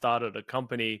hasn't started a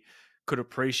company, could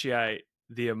appreciate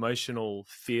the emotional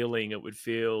feeling it would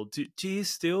feel. Do you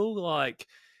still, like,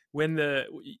 when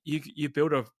you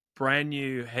build a brand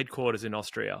new headquarters in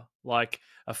Austria, like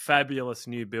a fabulous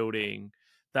new building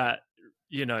that,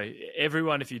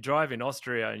 everyone, if you drive in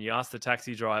Austria and you ask the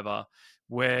taxi driver,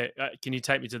 where can you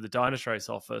take me to the Dynatrace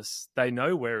office? They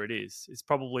know where it is. It's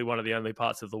probably one of the only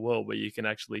parts of the world where you can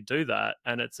actually do that,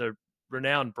 and it's a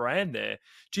renowned brand there.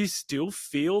 Do you still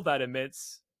feel that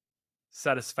immense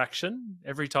satisfaction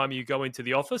every time you go into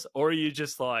the office, or are you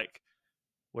just like,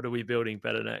 what are we building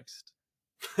better next?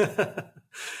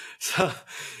 So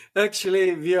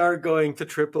actually, we are going to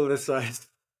triple the size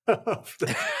of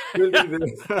the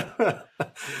building.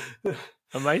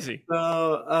 Amazing.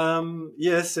 So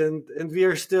yes, and we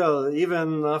are still,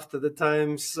 even after the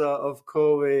times of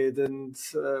COVID and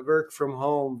work from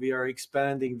home, we are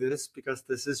expanding this because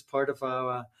this is part of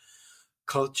our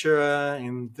culture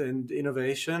and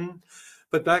innovation.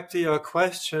 But back to your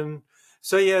question.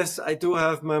 So yes, I do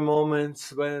have my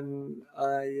moments when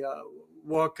I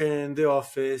walk in the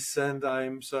office, and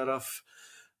I'm sort of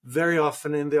very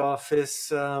often in the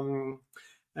office.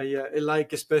 I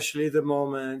like especially the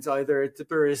moments either at the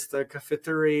barista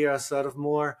cafeteria, sort of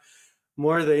more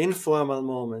the informal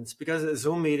moments, because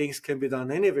Zoom meetings can be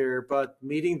done anywhere, but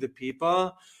meeting the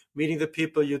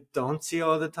people you don't see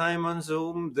all the time on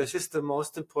Zoom, this is the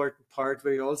most important part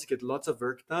where you also get lots of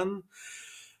work done.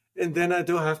 And then I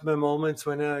do have my moments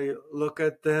when I look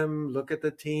at them, look at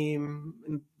the team,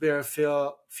 and where I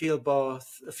feel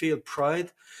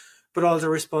pride, but also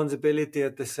responsibility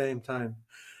at the same time.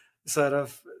 Sort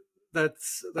of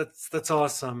that's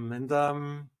awesome. And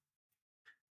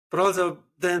but also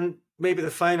then maybe the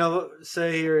final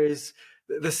say here is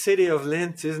the city of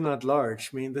Linz is not large.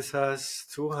 I mean, this has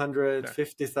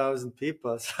 250,000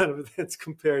 people. So that's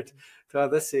compared to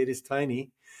other cities,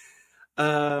 tiny.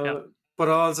 Yeah. But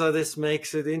also this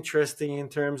makes it interesting in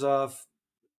terms of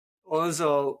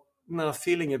also now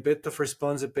feeling a bit of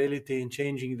responsibility in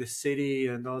changing the city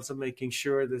and also making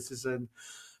sure this is a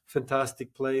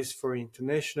fantastic place for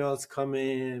internationals come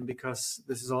in, because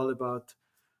this is all about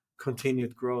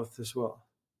continued growth as well.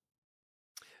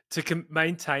 To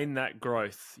maintain that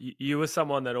growth, you were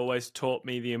someone that always taught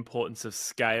me the importance of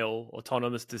scale,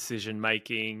 autonomous decision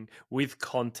making with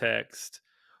context.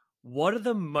 What are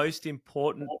the most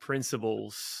important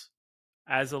principles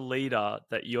as a leader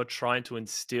that you're trying to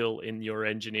instill in your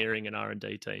engineering and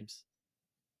R&D teams?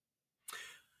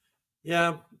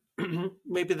 Yeah,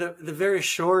 maybe the very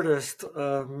shortest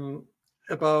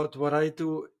about what I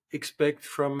do expect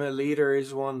from a leader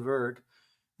is one word,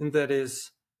 and that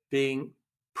is being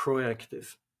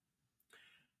proactive.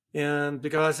 And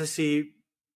because I see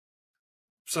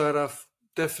sort of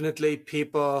definitely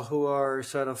people who are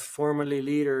sort of formally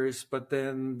leaders, but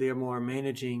then they're more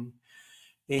managing.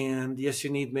 And yes, you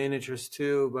need managers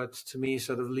too, but to me,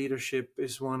 sort of leadership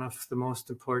is one of the most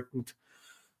important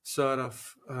sort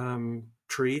of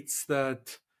traits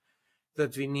that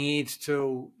we need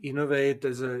to innovate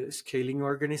as a scaling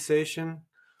organization,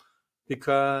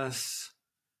 because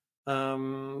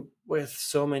with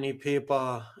so many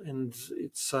people, and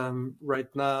it's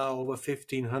right now over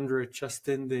 1,500 just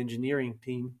in the engineering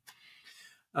team,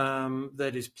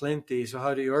 that is plenty. So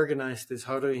how do you organize this?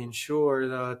 How do you ensure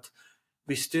that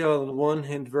we still on one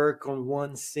hand work on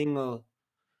one single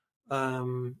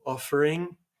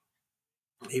offering,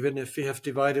 even if we have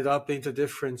divided up into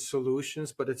different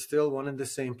solutions, but it's still one and the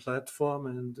same platform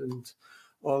and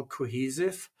all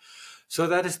cohesive. So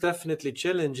that is definitely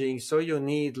challenging. So you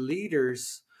need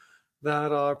leaders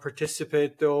that are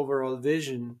participate the overall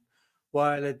vision,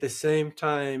 while at the same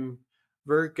time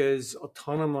work as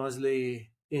autonomously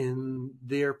in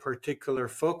their particular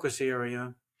focus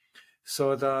area,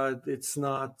 so that it's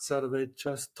not sort of a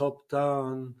just top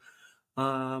down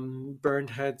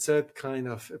Bernd had said kind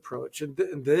of approach. And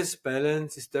this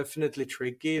balance is definitely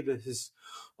tricky. This is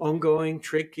ongoing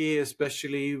tricky,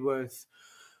 especially with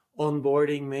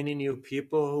onboarding many new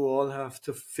people who all have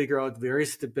to figure out where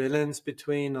is the balance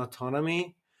between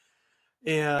autonomy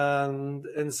and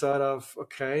sort of,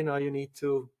 okay, now you need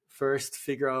to first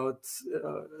figure out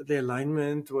the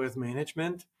alignment with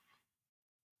management.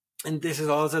 And this is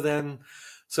also then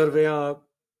sort of a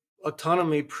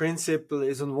autonomy principle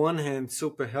is on one hand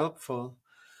super helpful,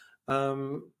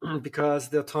 because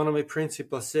the autonomy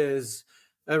principle says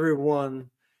everyone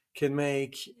can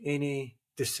make any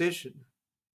decision,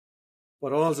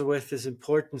 but also with this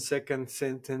important second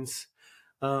sentence,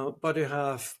 but you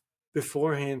have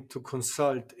beforehand to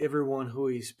consult everyone who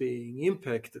is being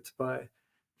impacted by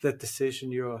that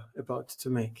decision you're about to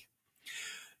make.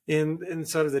 And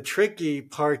sort of the tricky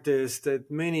part is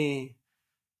that many,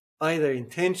 either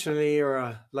intentionally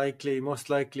or most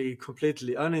likely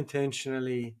completely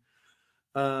unintentionally,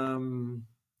 um,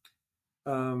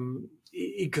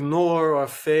 ignore or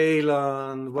fail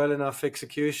on well enough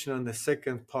execution on the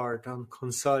second part, on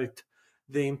consult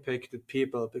the impacted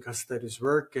people, because that is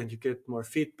work and you get more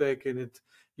feedback and it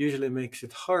usually makes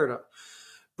it harder.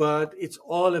 But it's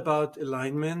all about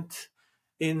alignment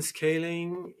in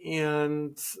scaling.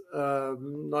 And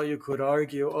now you could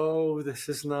argue, oh, this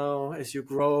is now as you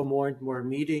grow more and more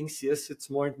meetings. Yes, it's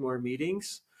more and more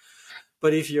meetings.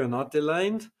 But if you're not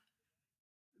aligned,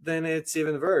 then it's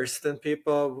even worse. Then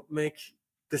people make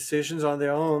decisions on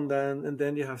their own, and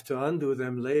then you have to undo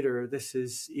them later. This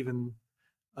is even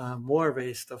more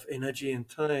waste of energy and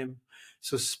time.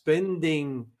 So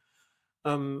spending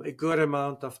a good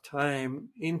amount of time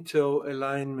into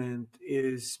alignment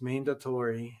is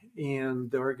mandatory, and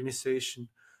the organization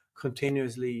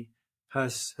continuously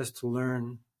has to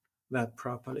learn that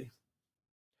properly.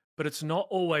 But it's not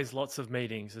always lots of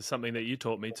meetings, is something that you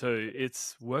taught me too.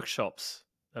 It's workshops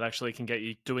that actually can get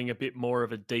you doing a bit more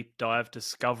of a deep dive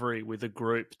discovery with a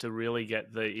group to really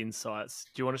get the insights.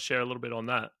 Do you want to share a little bit on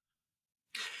that?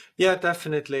 Yeah,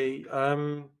 definitely.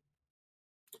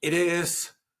 It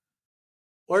is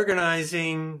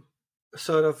organizing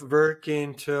sort of work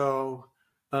into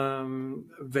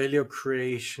value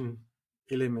creation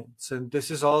elements. And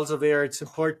this is also where it's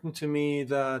important to me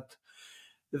that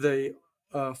the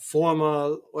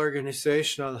formal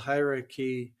organizational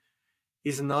hierarchy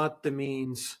is not the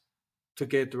means to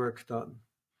get work done,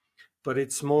 but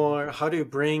it's more how do you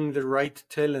bring the right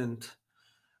talent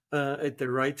at the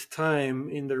right time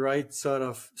in the right sort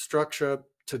of structure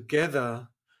together,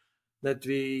 that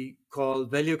we call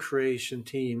value creation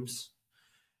teams,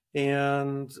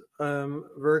 and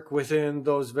work within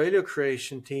those value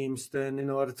creation teams then in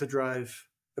order to drive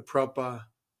a proper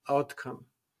outcome.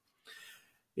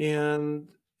 And,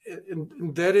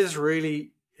 and that is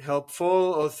really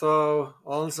helpful, although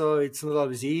also it's not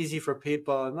always easy for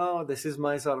people. No, this is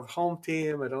my sort of home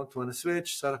team. I don't want to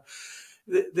switch. So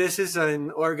this is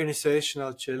an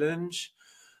organizational challenge.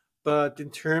 But in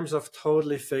terms of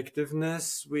total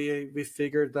effectiveness, we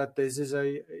figured that this is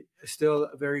still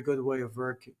a very good way of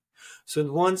working. So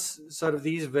once sort of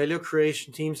these value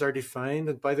creation teams are defined,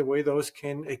 and by the way, those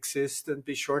can exist and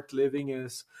be short-living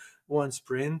as one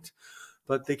sprint,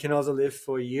 but they can also live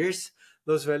for years,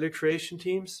 those value creation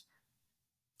teams.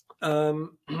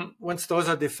 Once those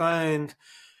are defined,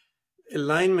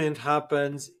 alignment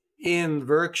happens in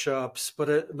workshops,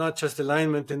 but not just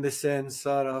alignment in the sense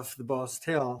of the boss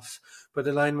tells, but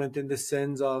alignment in the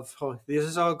sense of, oh, this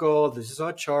is our goal, this is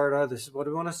our charter, this is what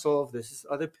we want to solve, this is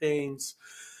other pains.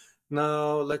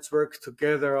 Now let's work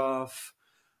together of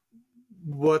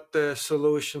what the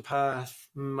solution path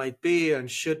might be and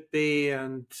should be,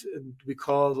 and we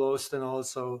call those then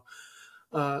also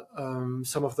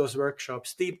some of those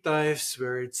workshops deep dives,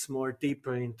 where it's more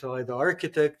deeper into either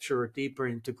architecture or deeper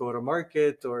into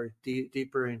go-to-market or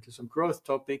deeper into some growth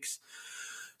topics.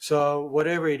 So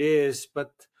whatever it is,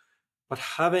 but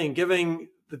giving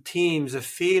the teams a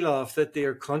feel of that they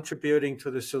are contributing to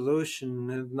the solution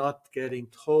and not getting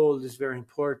told is very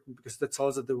important, because that's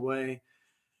also the way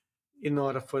in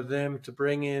order for them to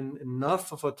bring in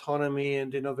enough of autonomy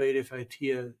and innovative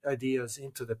ideas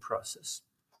into the process.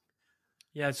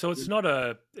 Yeah, so it's not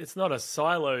a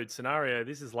siloed scenario.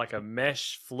 This is like a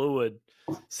mesh fluid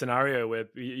scenario where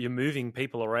you're moving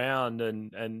people around,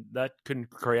 and that can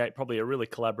create probably a really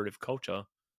collaborative culture.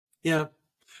 Yeah,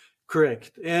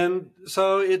 correct. And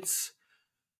so it's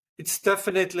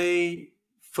definitely,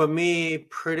 for me,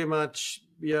 pretty much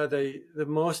the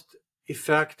most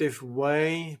effective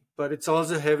way, but it's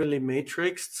also heavily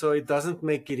matrixed, so it doesn't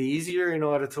make it easier in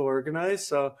order to organize.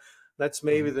 So that's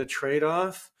maybe the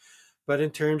trade-off. But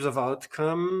in terms of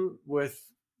outcome, with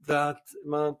that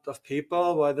amount of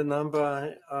people, while the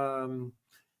number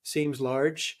seems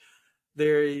large,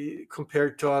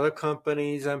 compared to other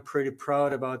companies, I'm pretty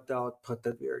proud about the output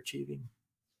that we are achieving.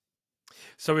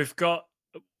 So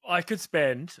I could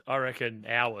spend, I reckon,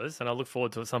 hours, and I look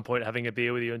forward to at some point having a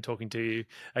beer with you and talking to you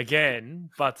again.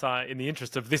 But in the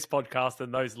interest of this podcast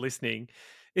and those listening,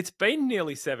 it's been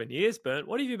nearly 7 years, Bernd.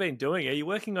 What have you been doing? Are you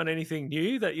working on anything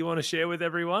new that you want to share with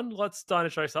everyone? What's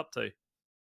Dynatrace up to?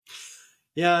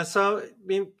 Yeah, so I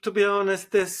mean, to be honest,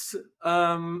 this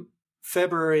year's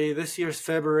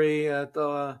February at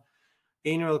our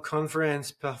annual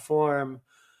conference Perform,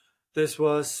 this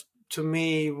was to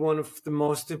me one of the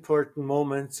most important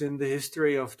moments in the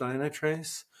history of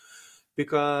Dynatrace,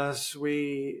 because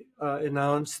we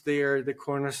announced there the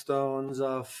cornerstones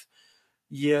of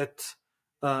yet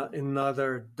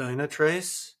another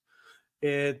Dynatrace.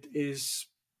 It is,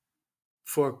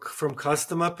 from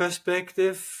customer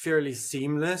perspective, fairly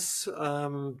seamless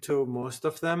to most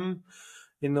of them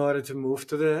in order to move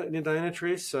to the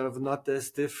Dynatrace, sort of not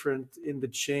as different in the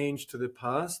change to the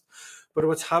past. But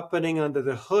what's happening under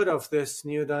the hood of this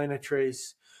new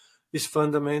Dynatrace is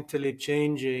fundamentally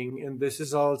changing. And this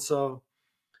is also,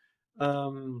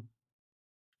 for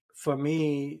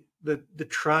me, the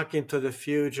track into the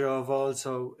future of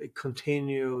also a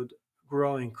continued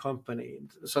growing company.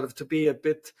 Sort of, to be a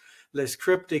bit less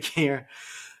cryptic here,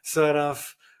 sort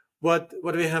of what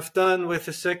we have done with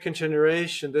the second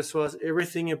generation, this was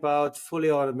everything about fully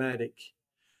automatic.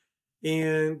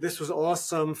 And this was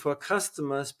awesome for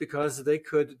customers because they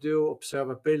could do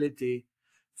observability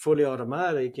fully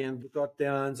automatic and got the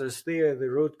answers there, the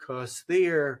root cause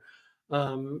there.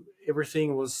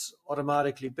 Everything was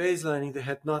automatically baselining. They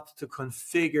had not to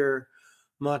configure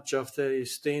much of the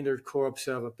standard core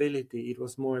observability. It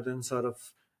was more than sort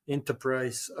of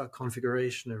enterprise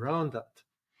configuration around that.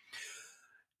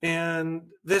 And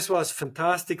this was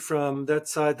fantastic from that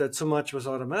side, that so much was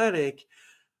automatic,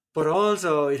 but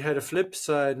also it had a flip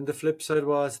side. And the flip side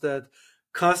was that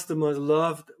customers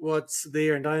loved what's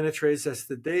there in Dynatrace as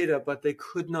the data, but they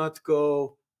could not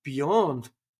go beyond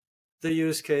the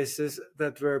use cases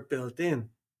that were built in.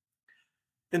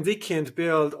 And we can't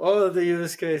build all of the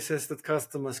use cases that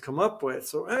customers come up with.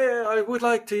 So, hey, I would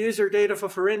like to use your data for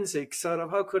forensics. Sort of,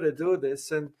 how could I do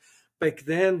this? And back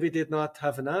then we did not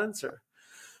have an answer.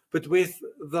 But with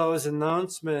those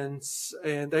announcements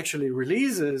and actually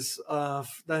releases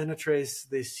of Dynatrace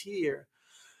this year,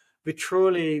 we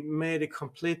truly made a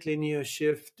completely new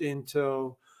shift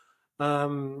into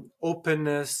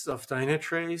openness of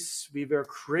Dynatrace. We were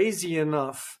crazy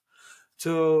enough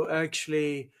to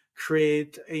actually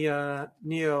create a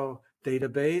new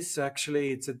database.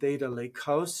 Actually, it's a data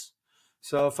lakehouse.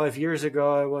 So 5 years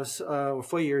ago,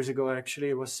 4 years ago,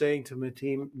 actually, I was saying to my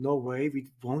team, no way,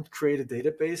 we won't create a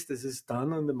database. This is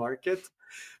done on the market.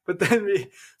 But then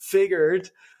we figured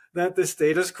that the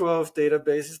status quo of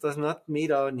databases does not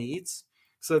meet our needs.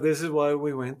 So this is why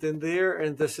we went in there.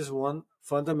 And this is one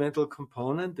fundamental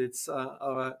component. It's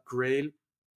our Grail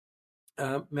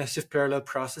massive parallel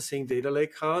processing data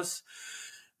lakehouse.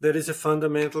 That is a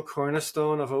fundamental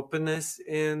cornerstone of openness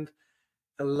and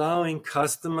allowing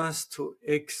customers to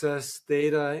access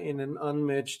data in an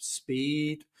unmatched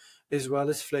speed as well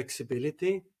as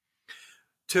flexibility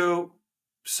to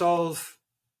solve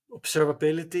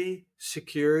observability,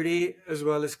 security, as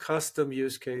well as custom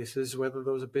use cases, whether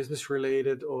those are business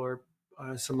related or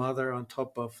some other on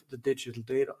top of the digital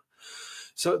data.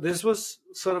 So this was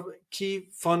sort of a key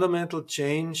fundamental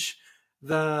change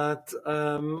that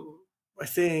I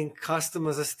think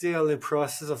customers are still in the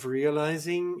process of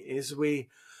realizing as we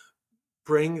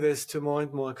bring this to more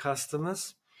and more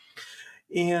customers.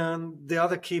 And the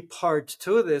other key part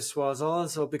to this was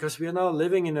also because we are now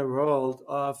living in a world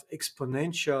of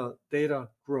exponential data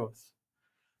growth.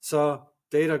 So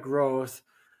data growth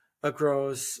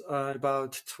grows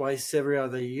about twice every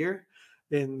other year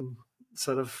in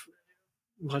sort of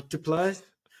multiplies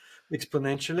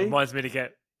exponentially. It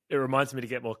reminds me to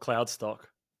get more cloud stock.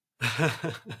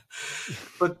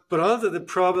 but also the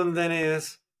problem then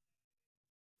is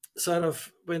sort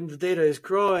of when the data is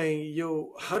growing,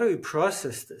 how do you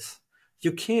process this?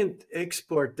 You can't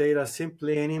export data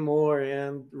simply anymore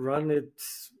and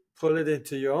pull it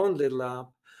into your own little app.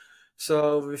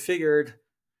 So we figured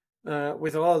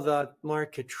with all that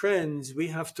market trends, we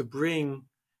have to bring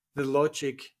the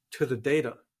logic to the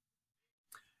data.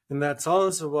 And that's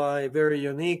also why very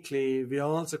uniquely, we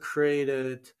also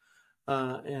created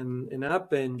an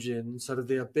app engine, sort of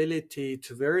the ability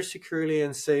to very securely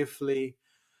and safely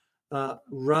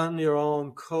run your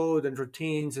own code and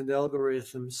routines and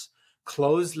algorithms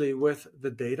closely with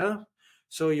the data.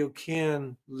 So you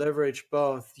can leverage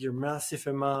both your massive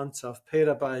amounts of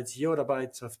petabytes,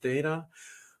 yottabytes of data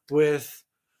with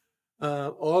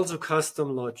also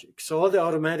custom logic. So all the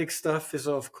automatic stuff is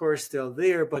of course still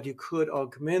there, but you could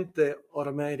augment the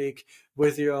automatic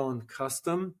with your own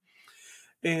custom.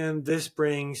 And this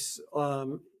brings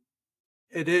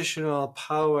additional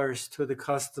powers to the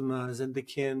customers, and they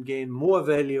can gain more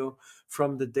value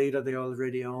from the data they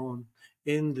already own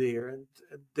in there. And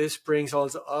this brings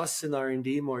also us in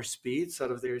R&D more speed.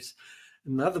 Sort of there's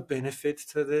another benefit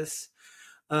to this.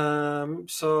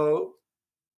 So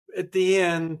at the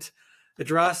end, a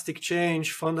drastic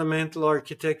change, fundamental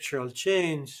architectural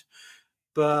change,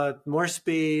 but more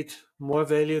speed, more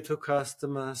value to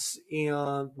customers,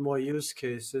 and more use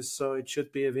cases. So it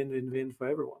should be a win-win-win for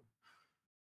everyone.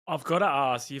 I've got to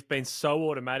ask, you've been so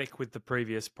automatic with the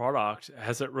previous product.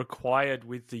 Has it required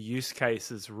with the use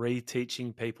cases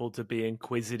reteaching people to be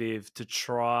inquisitive, to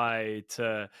try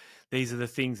to, these are the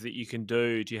things that you can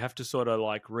do? Do you have to sort of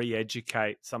like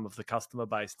re-educate some of the customer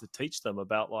base to teach them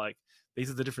about like, these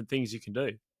are the different things you can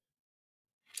do?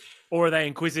 Or are they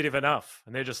inquisitive enough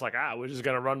and they're just like, we're just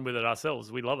going to run with it ourselves.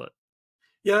 We love it.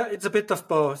 Yeah, it's a bit of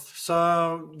both.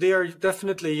 So there are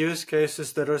definitely use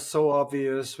cases that are so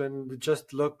obvious when we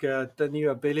just look at the new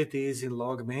abilities in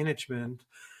log management.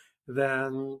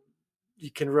 Then you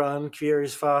can run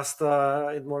queries faster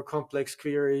and more complex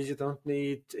queries. You don't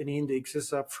need any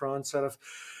indexes up front.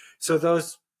 So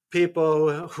those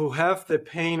people who have the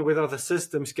pain with other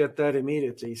systems get that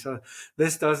immediately. So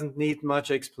this doesn't need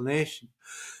much explanation.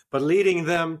 But leading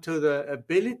them to the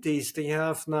abilities they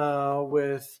have now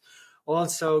with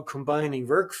also combining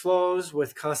workflows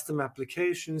with custom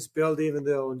applications, build even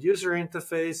their own user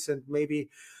interface, and maybe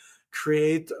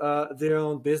create their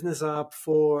own business app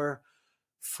for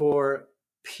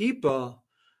people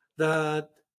that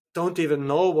don't even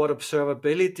know what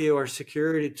observability or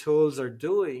security tools are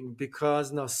doing,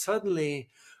 because now suddenly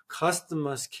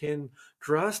customers can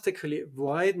drastically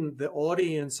widen the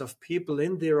audience of people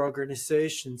in their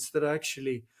organizations that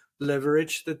actually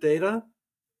leverage the data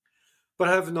but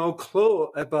have no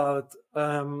clue about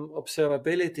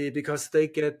observability because they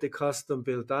get the custom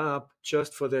built app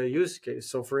just for their use case.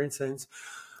 So for instance,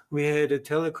 we had a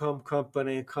telecom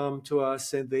company come to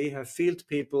us and they have field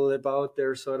people about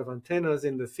their sort of antennas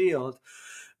in the field,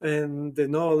 and they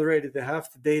know already they have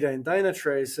the data in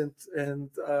Dynatrace, and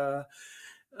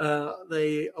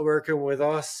they are working with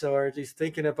us or at least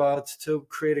thinking about to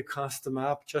create a custom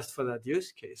app just for that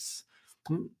use case.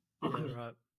 Yeah,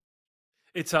 right.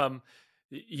 It's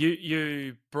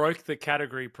You broke the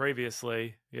category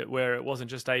previously where it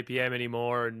wasn't just APM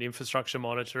anymore and infrastructure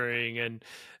monitoring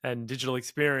and digital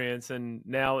experience, and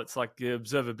now it's like the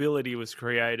observability was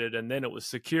created, and then it was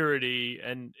security,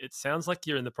 and it sounds like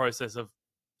you're in the process of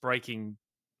breaking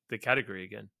the category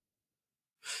again.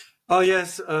 Oh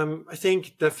yes, I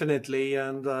think definitely.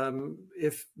 And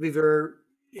if we were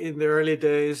in the early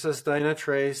days as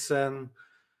Dynatrace and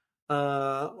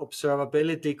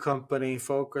observability company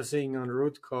focusing on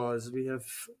root cause, we have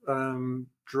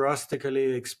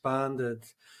drastically expanded.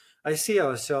 I see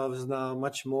ourselves now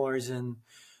much more as an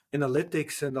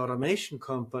analytics and automation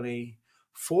company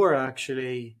for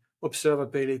actually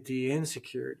observability and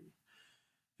security.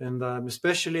 And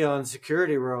especially on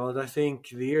security world, I think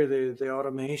the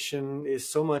automation is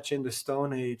so much in the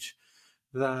stone age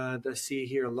that I see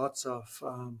here lots of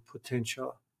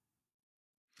potential.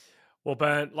 Well,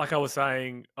 Bernd, like I was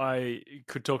saying, I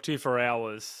could talk to you for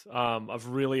hours. I've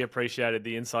really appreciated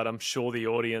the insight. I'm sure the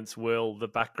audience will. The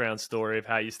background story of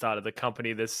how you started the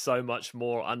company. There's so much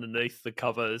more underneath the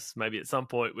covers. Maybe at some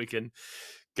point we can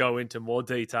go into more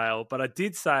detail. But I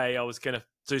did say I was going to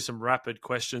do some rapid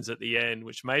questions at the end,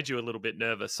 which made you a little bit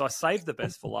nervous. So I saved the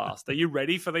best for last. Are you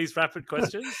ready for these rapid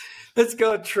questions? Let's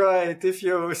go try it. If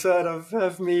you sort of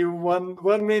have me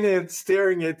one minute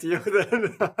staring at you,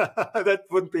 then that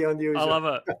would be I unusual. love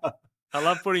it. I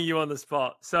love putting you on the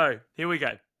spot. So here we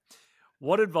go.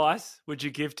 What advice would you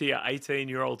give to your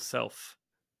 18-year-old self?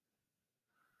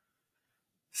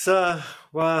 So,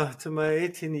 wow, to my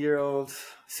 18-year-old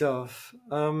self,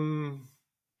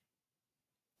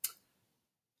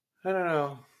 I don't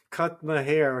know, cut my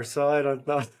hair, so I don't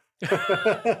know.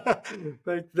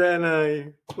 Back then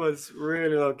I was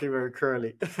really looking very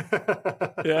curly.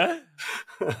 Yeah?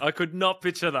 I could not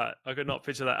picture that. I could not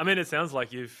picture that. I mean, it sounds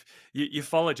like you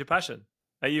followed your passion.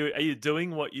 Are you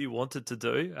doing what you wanted to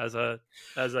do as a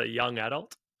young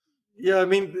adult? Yeah, I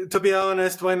mean, to be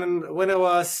honest, when I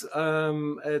was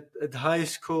at high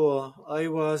school, I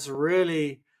was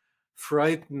really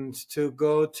frightened to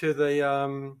go to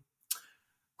the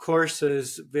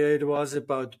courses where it was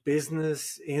about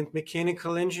business and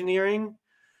mechanical engineering,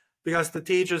 because the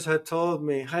teachers had told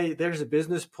me, hey, there's a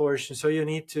business portion, so you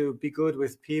need to be good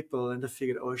with people. And I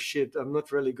figured, oh shit, I'm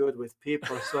not really good with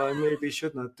people, so I maybe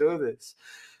should not do this.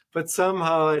 But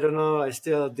somehow, I don't know, I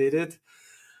still did it.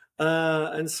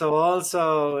 And so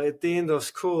also at the end of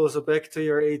school, so back to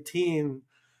your 18,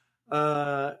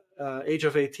 age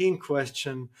of 18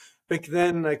 question, back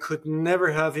then I could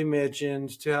never have imagined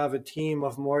to have a team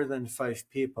of more than 5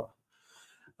 people.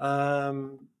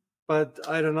 Um, but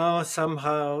I don't know,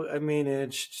 somehow I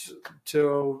managed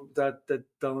to that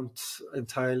don't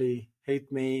entirely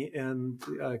hate me and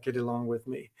get along with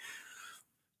me.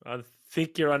 I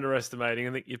think you're underestimating.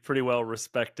 I think you're pretty well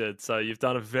respected. So you've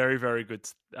done a very, very good.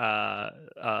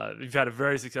 You've had a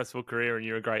very successful career, and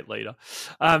you're a great leader.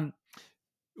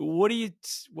 What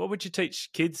would you teach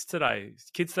kids today?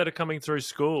 Kids that are coming through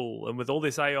school, and with all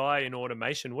this AI and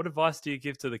automation, what advice do you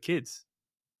give to the kids?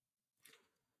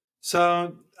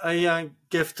 So I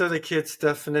give to the kids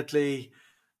definitely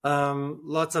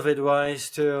lots of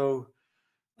advice to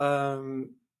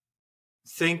um,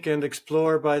 think and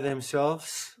explore by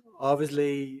themselves.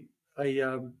 Obviously,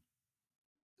 I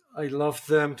love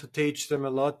them to teach them a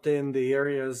lot in the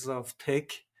areas of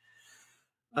tech.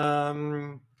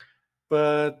 Um,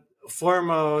 but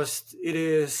foremost, it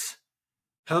is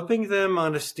helping them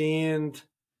understand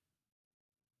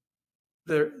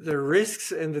the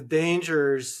risks and the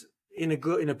dangers in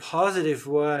a positive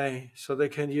way, so they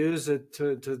can use it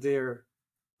to their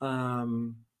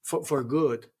for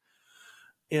good.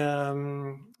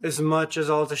 As much as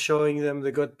also showing them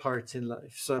the good parts in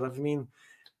life. So I mean,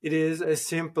 it is as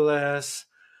simple as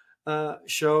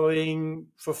showing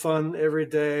for fun every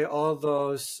day all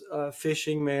those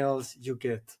phishing mails you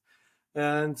get.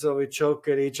 And so we joke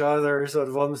at each other, sort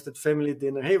of almost at family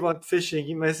dinner. Hey, what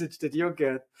phishing message did you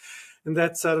get? And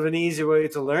that's sort of an easy way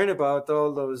to learn about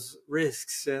all those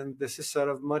risks. And this is sort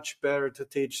of much better to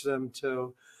teach them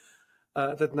to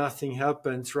that nothing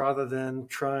happens rather than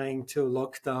trying to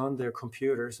lock down their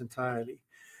computers entirely.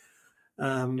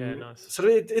 Yeah, nice. So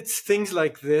it's things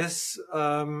like this,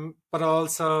 but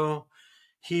also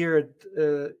here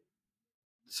at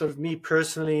sort of me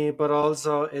personally, but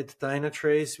also at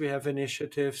Dynatrace, we have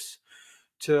initiatives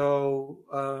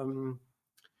to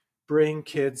bring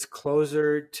kids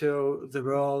closer to the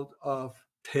world of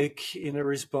tech in a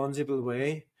responsible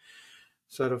way.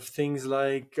 Sort of things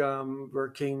like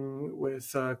working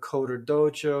with Coder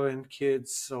Dojo and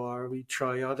kids, or we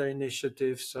try other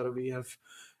initiatives. So we have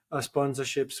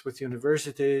sponsorships with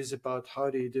universities about how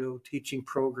do you do teaching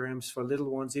programs for little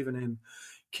ones, even in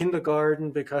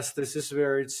kindergarten, because this is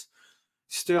where it's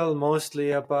still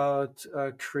mostly about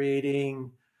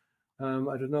creating, I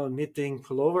don't know, knitting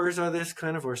pullovers or this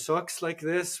kind of, or socks like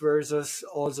this, versus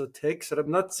also tech. So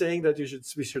I'm not saying that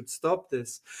we should stop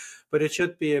this, but it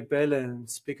should be a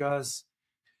balance, because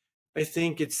I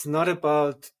think it's not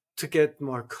about to get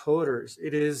more coders.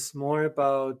 It is more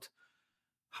about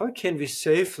how can we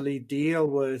safely deal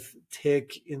with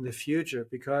tech in the future?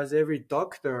 Because every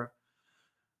doctor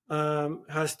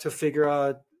has to figure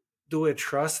out, do I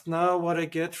trust now what I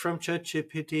get from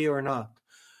ChatGPT or not?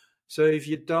 So if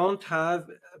you don't have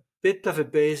a bit of a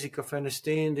basic of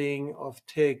understanding of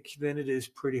tech, then it is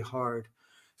pretty hard.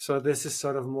 So this is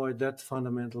sort of more that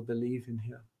fundamental belief in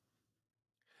here.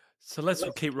 So let's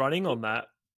keep running on that.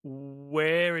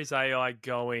 Where is AI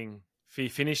going? If you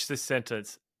finish this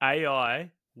sentence,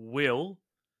 AI will ...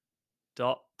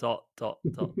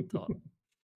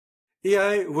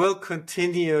 AI will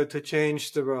continue to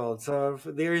change the world. So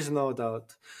there is no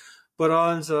doubt. But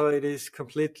also it is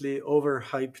completely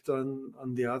overhyped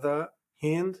on the other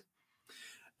hand.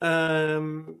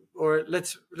 Or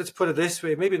let's put it this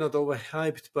way, maybe not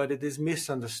overhyped, but it is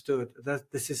misunderstood.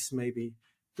 That this is maybe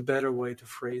the better way to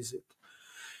phrase it.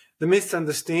 The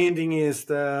misunderstanding is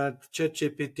that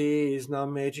ChatGPT is now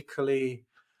magically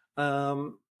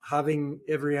having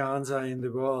every answer in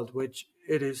the world, which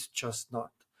it is just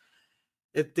not.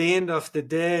 At the end of the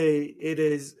day, it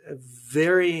is a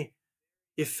very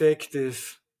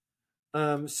effective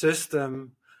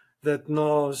system that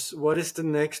knows what is the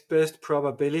next best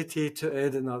probability to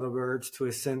add another word to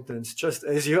a sentence. Just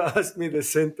as you asked me the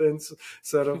sentence,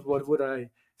 sort of what would I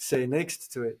say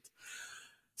next to it?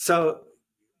 So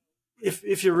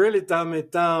if you really dumb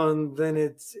it down, then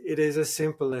it is as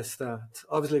simple as that.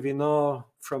 Obviously, we know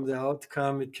from the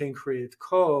outcome it can create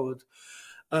code.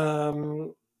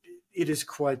 It is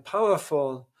quite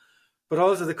powerful, but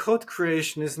also the code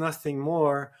creation is nothing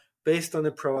more. Based on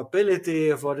the probability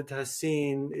of what it has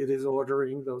seen, it is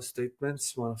ordering those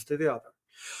statements one after the other.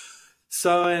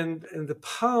 So, and the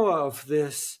power of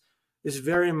this is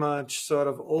very much sort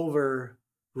of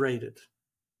overrated.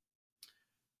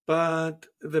 But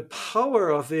the power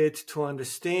of it to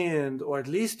understand, or at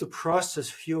least to process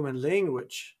human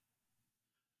language,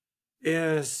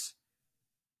 is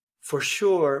for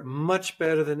sure much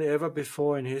better than ever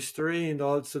before in history, and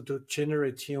also to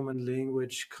generate human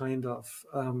language kind of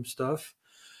stuff.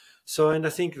 So, and I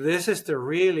think this is the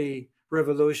really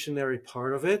revolutionary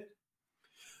part of it.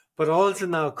 But also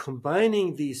now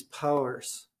combining these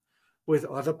powers with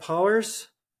other powers,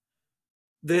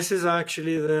 this is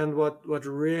actually then what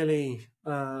really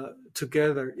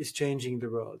together is changing the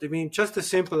world. I mean, just as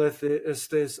simple as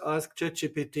this, ask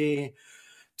ChatGPT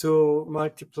to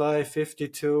multiply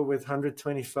 52 with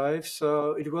 125.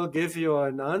 So it will give you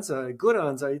an answer, a good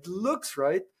answer. It looks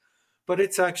right, but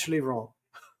it's actually wrong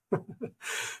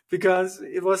because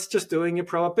it was just doing a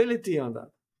probability on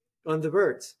that, on the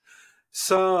words.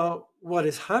 So what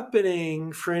is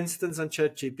happening, for instance, on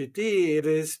ChatGPT, it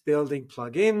is building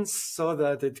plugins so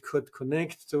that it could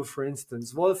connect to, for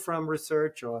instance, Wolfram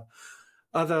research or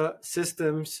other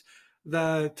systems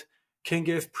that can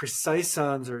give precise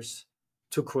answers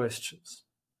to questions,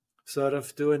 sort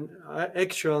of do an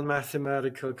actual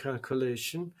mathematical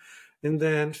calculation and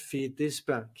then feed this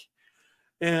back.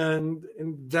 And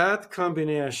that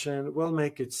combination will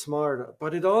make it smarter.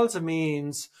 But it also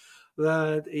means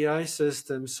that AI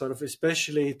systems, sort of,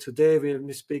 especially today when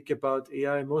we speak about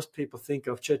AI, most people think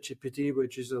of ChatGPT,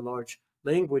 which is a large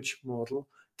language model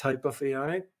type of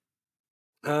AI.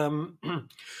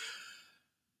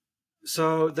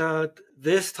 So that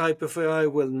this type of AI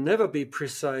will never be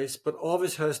precise, but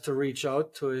always has to reach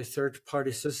out to a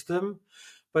third-party system.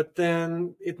 But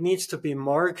then it needs to be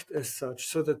marked as such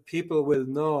so that people will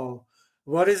know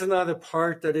what is another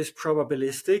part that is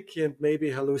probabilistic and maybe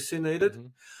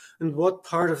hallucinated, and what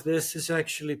part of this is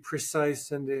actually precise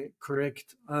and the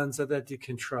correct answer that you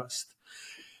can trust.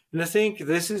 And I think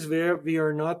this is where we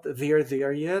are not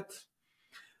there yet.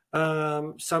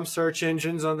 Some search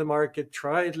engines on the market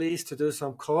try at least to do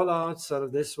some call outs. Sort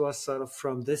of this was sort of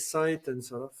from this site and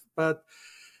sort of,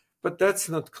 but that's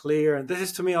not clear. And this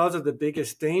is to me also the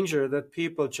biggest danger, that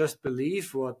people just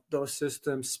believe what those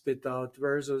systems spit out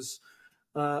versus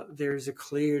there's a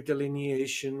clear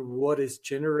delineation what is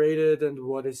generated and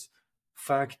what is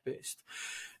fact-based.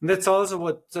 And that's also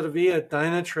what sort of we at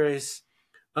Dynatrace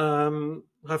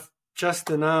have just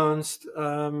announced,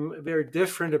 a very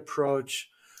different approach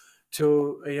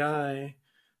to AI.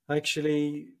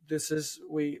 Actually, this is,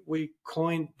 we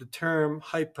coined the term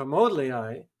hypermodal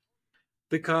AI,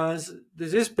 because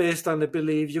this is based on the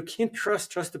belief you can't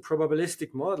trust just a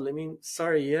probabilistic model. I mean,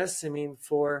 sorry, yes, I mean,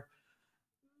 for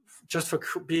just for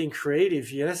being creative,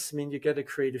 yes, I mean, you get a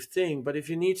creative thing. But if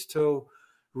you need to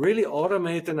really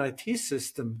automate an IT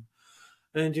system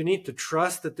and you need to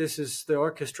trust that the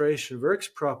orchestration works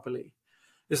properly,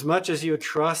 as much as you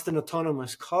trust an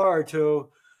autonomous car to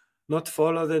not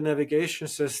follow the navigation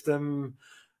system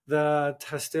that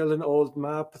has still an old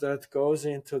map that goes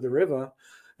into the river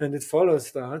and it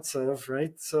follows that sort of,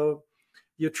 right? So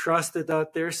you trusted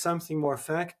that there's something more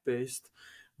fact-based.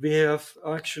 We have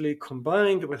actually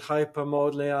combined with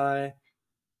hypermodal AI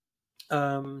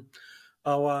um,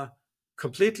 our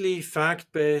completely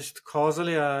fact-based causal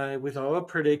AI with our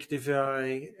predictive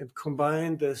AI and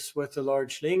combine this with a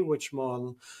large language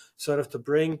model sort of to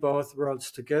bring both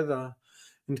worlds together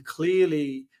and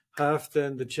clearly have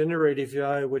then the generative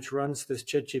AI, which runs this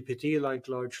ChatGPT-like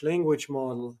large language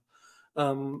model,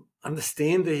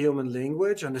 understand the human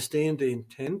language, understand the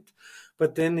intent,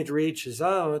 but then it reaches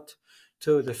out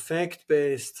to the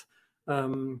fact-based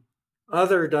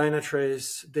other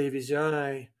Dynatrace Davies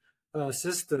AI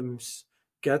systems,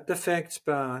 get the facts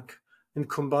back, and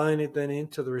combine it then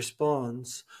into the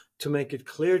response to make it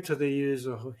clear to the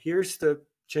user, here's the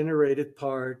generated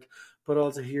part, but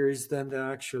also here is then the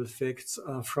actual facts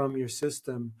from your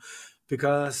system.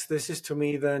 Because this is to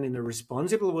me then in a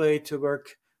responsible way to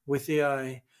work with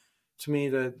AI, to me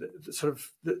the sort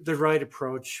of the right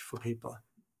approach for people.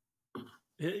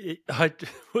 I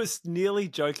was nearly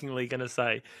jokingly going to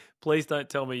say, please don't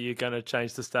tell me you're going to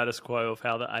change the status quo of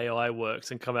how the AI works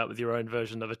and come out with your own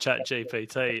version of a chat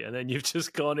GPT. And then you've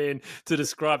just gone in to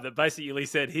describe that, basically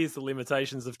said, here's the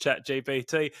limitations of chat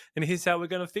GPT and here's how we're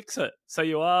going to fix it. So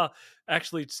you are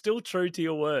actually still true to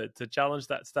your word to challenge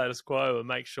that status quo and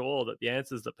make sure that the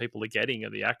answers that people are getting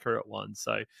are the accurate ones.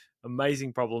 So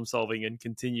amazing problem solving and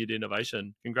continued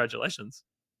innovation. Congratulations.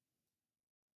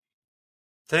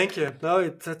 Thank you. No,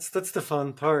 that's the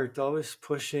fun part. Always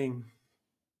pushing.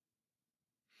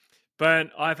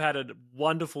 Bernd, I've had a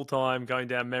wonderful time going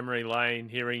down memory lane,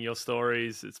 hearing your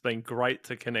stories. It's been great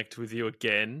to connect with you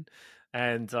again.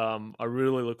 And I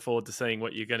really look forward to seeing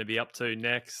what you're going to be up to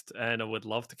next. And I would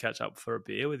love to catch up for a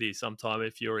beer with you sometime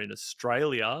if you're in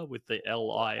Australia with the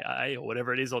LIA or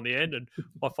whatever it is on the end. And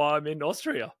if I'm in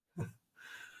Austria.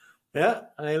 Yeah,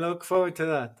 I look forward to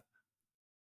that.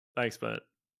 Thanks, Bernd.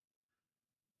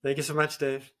 Thank you so much,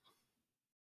 Dave.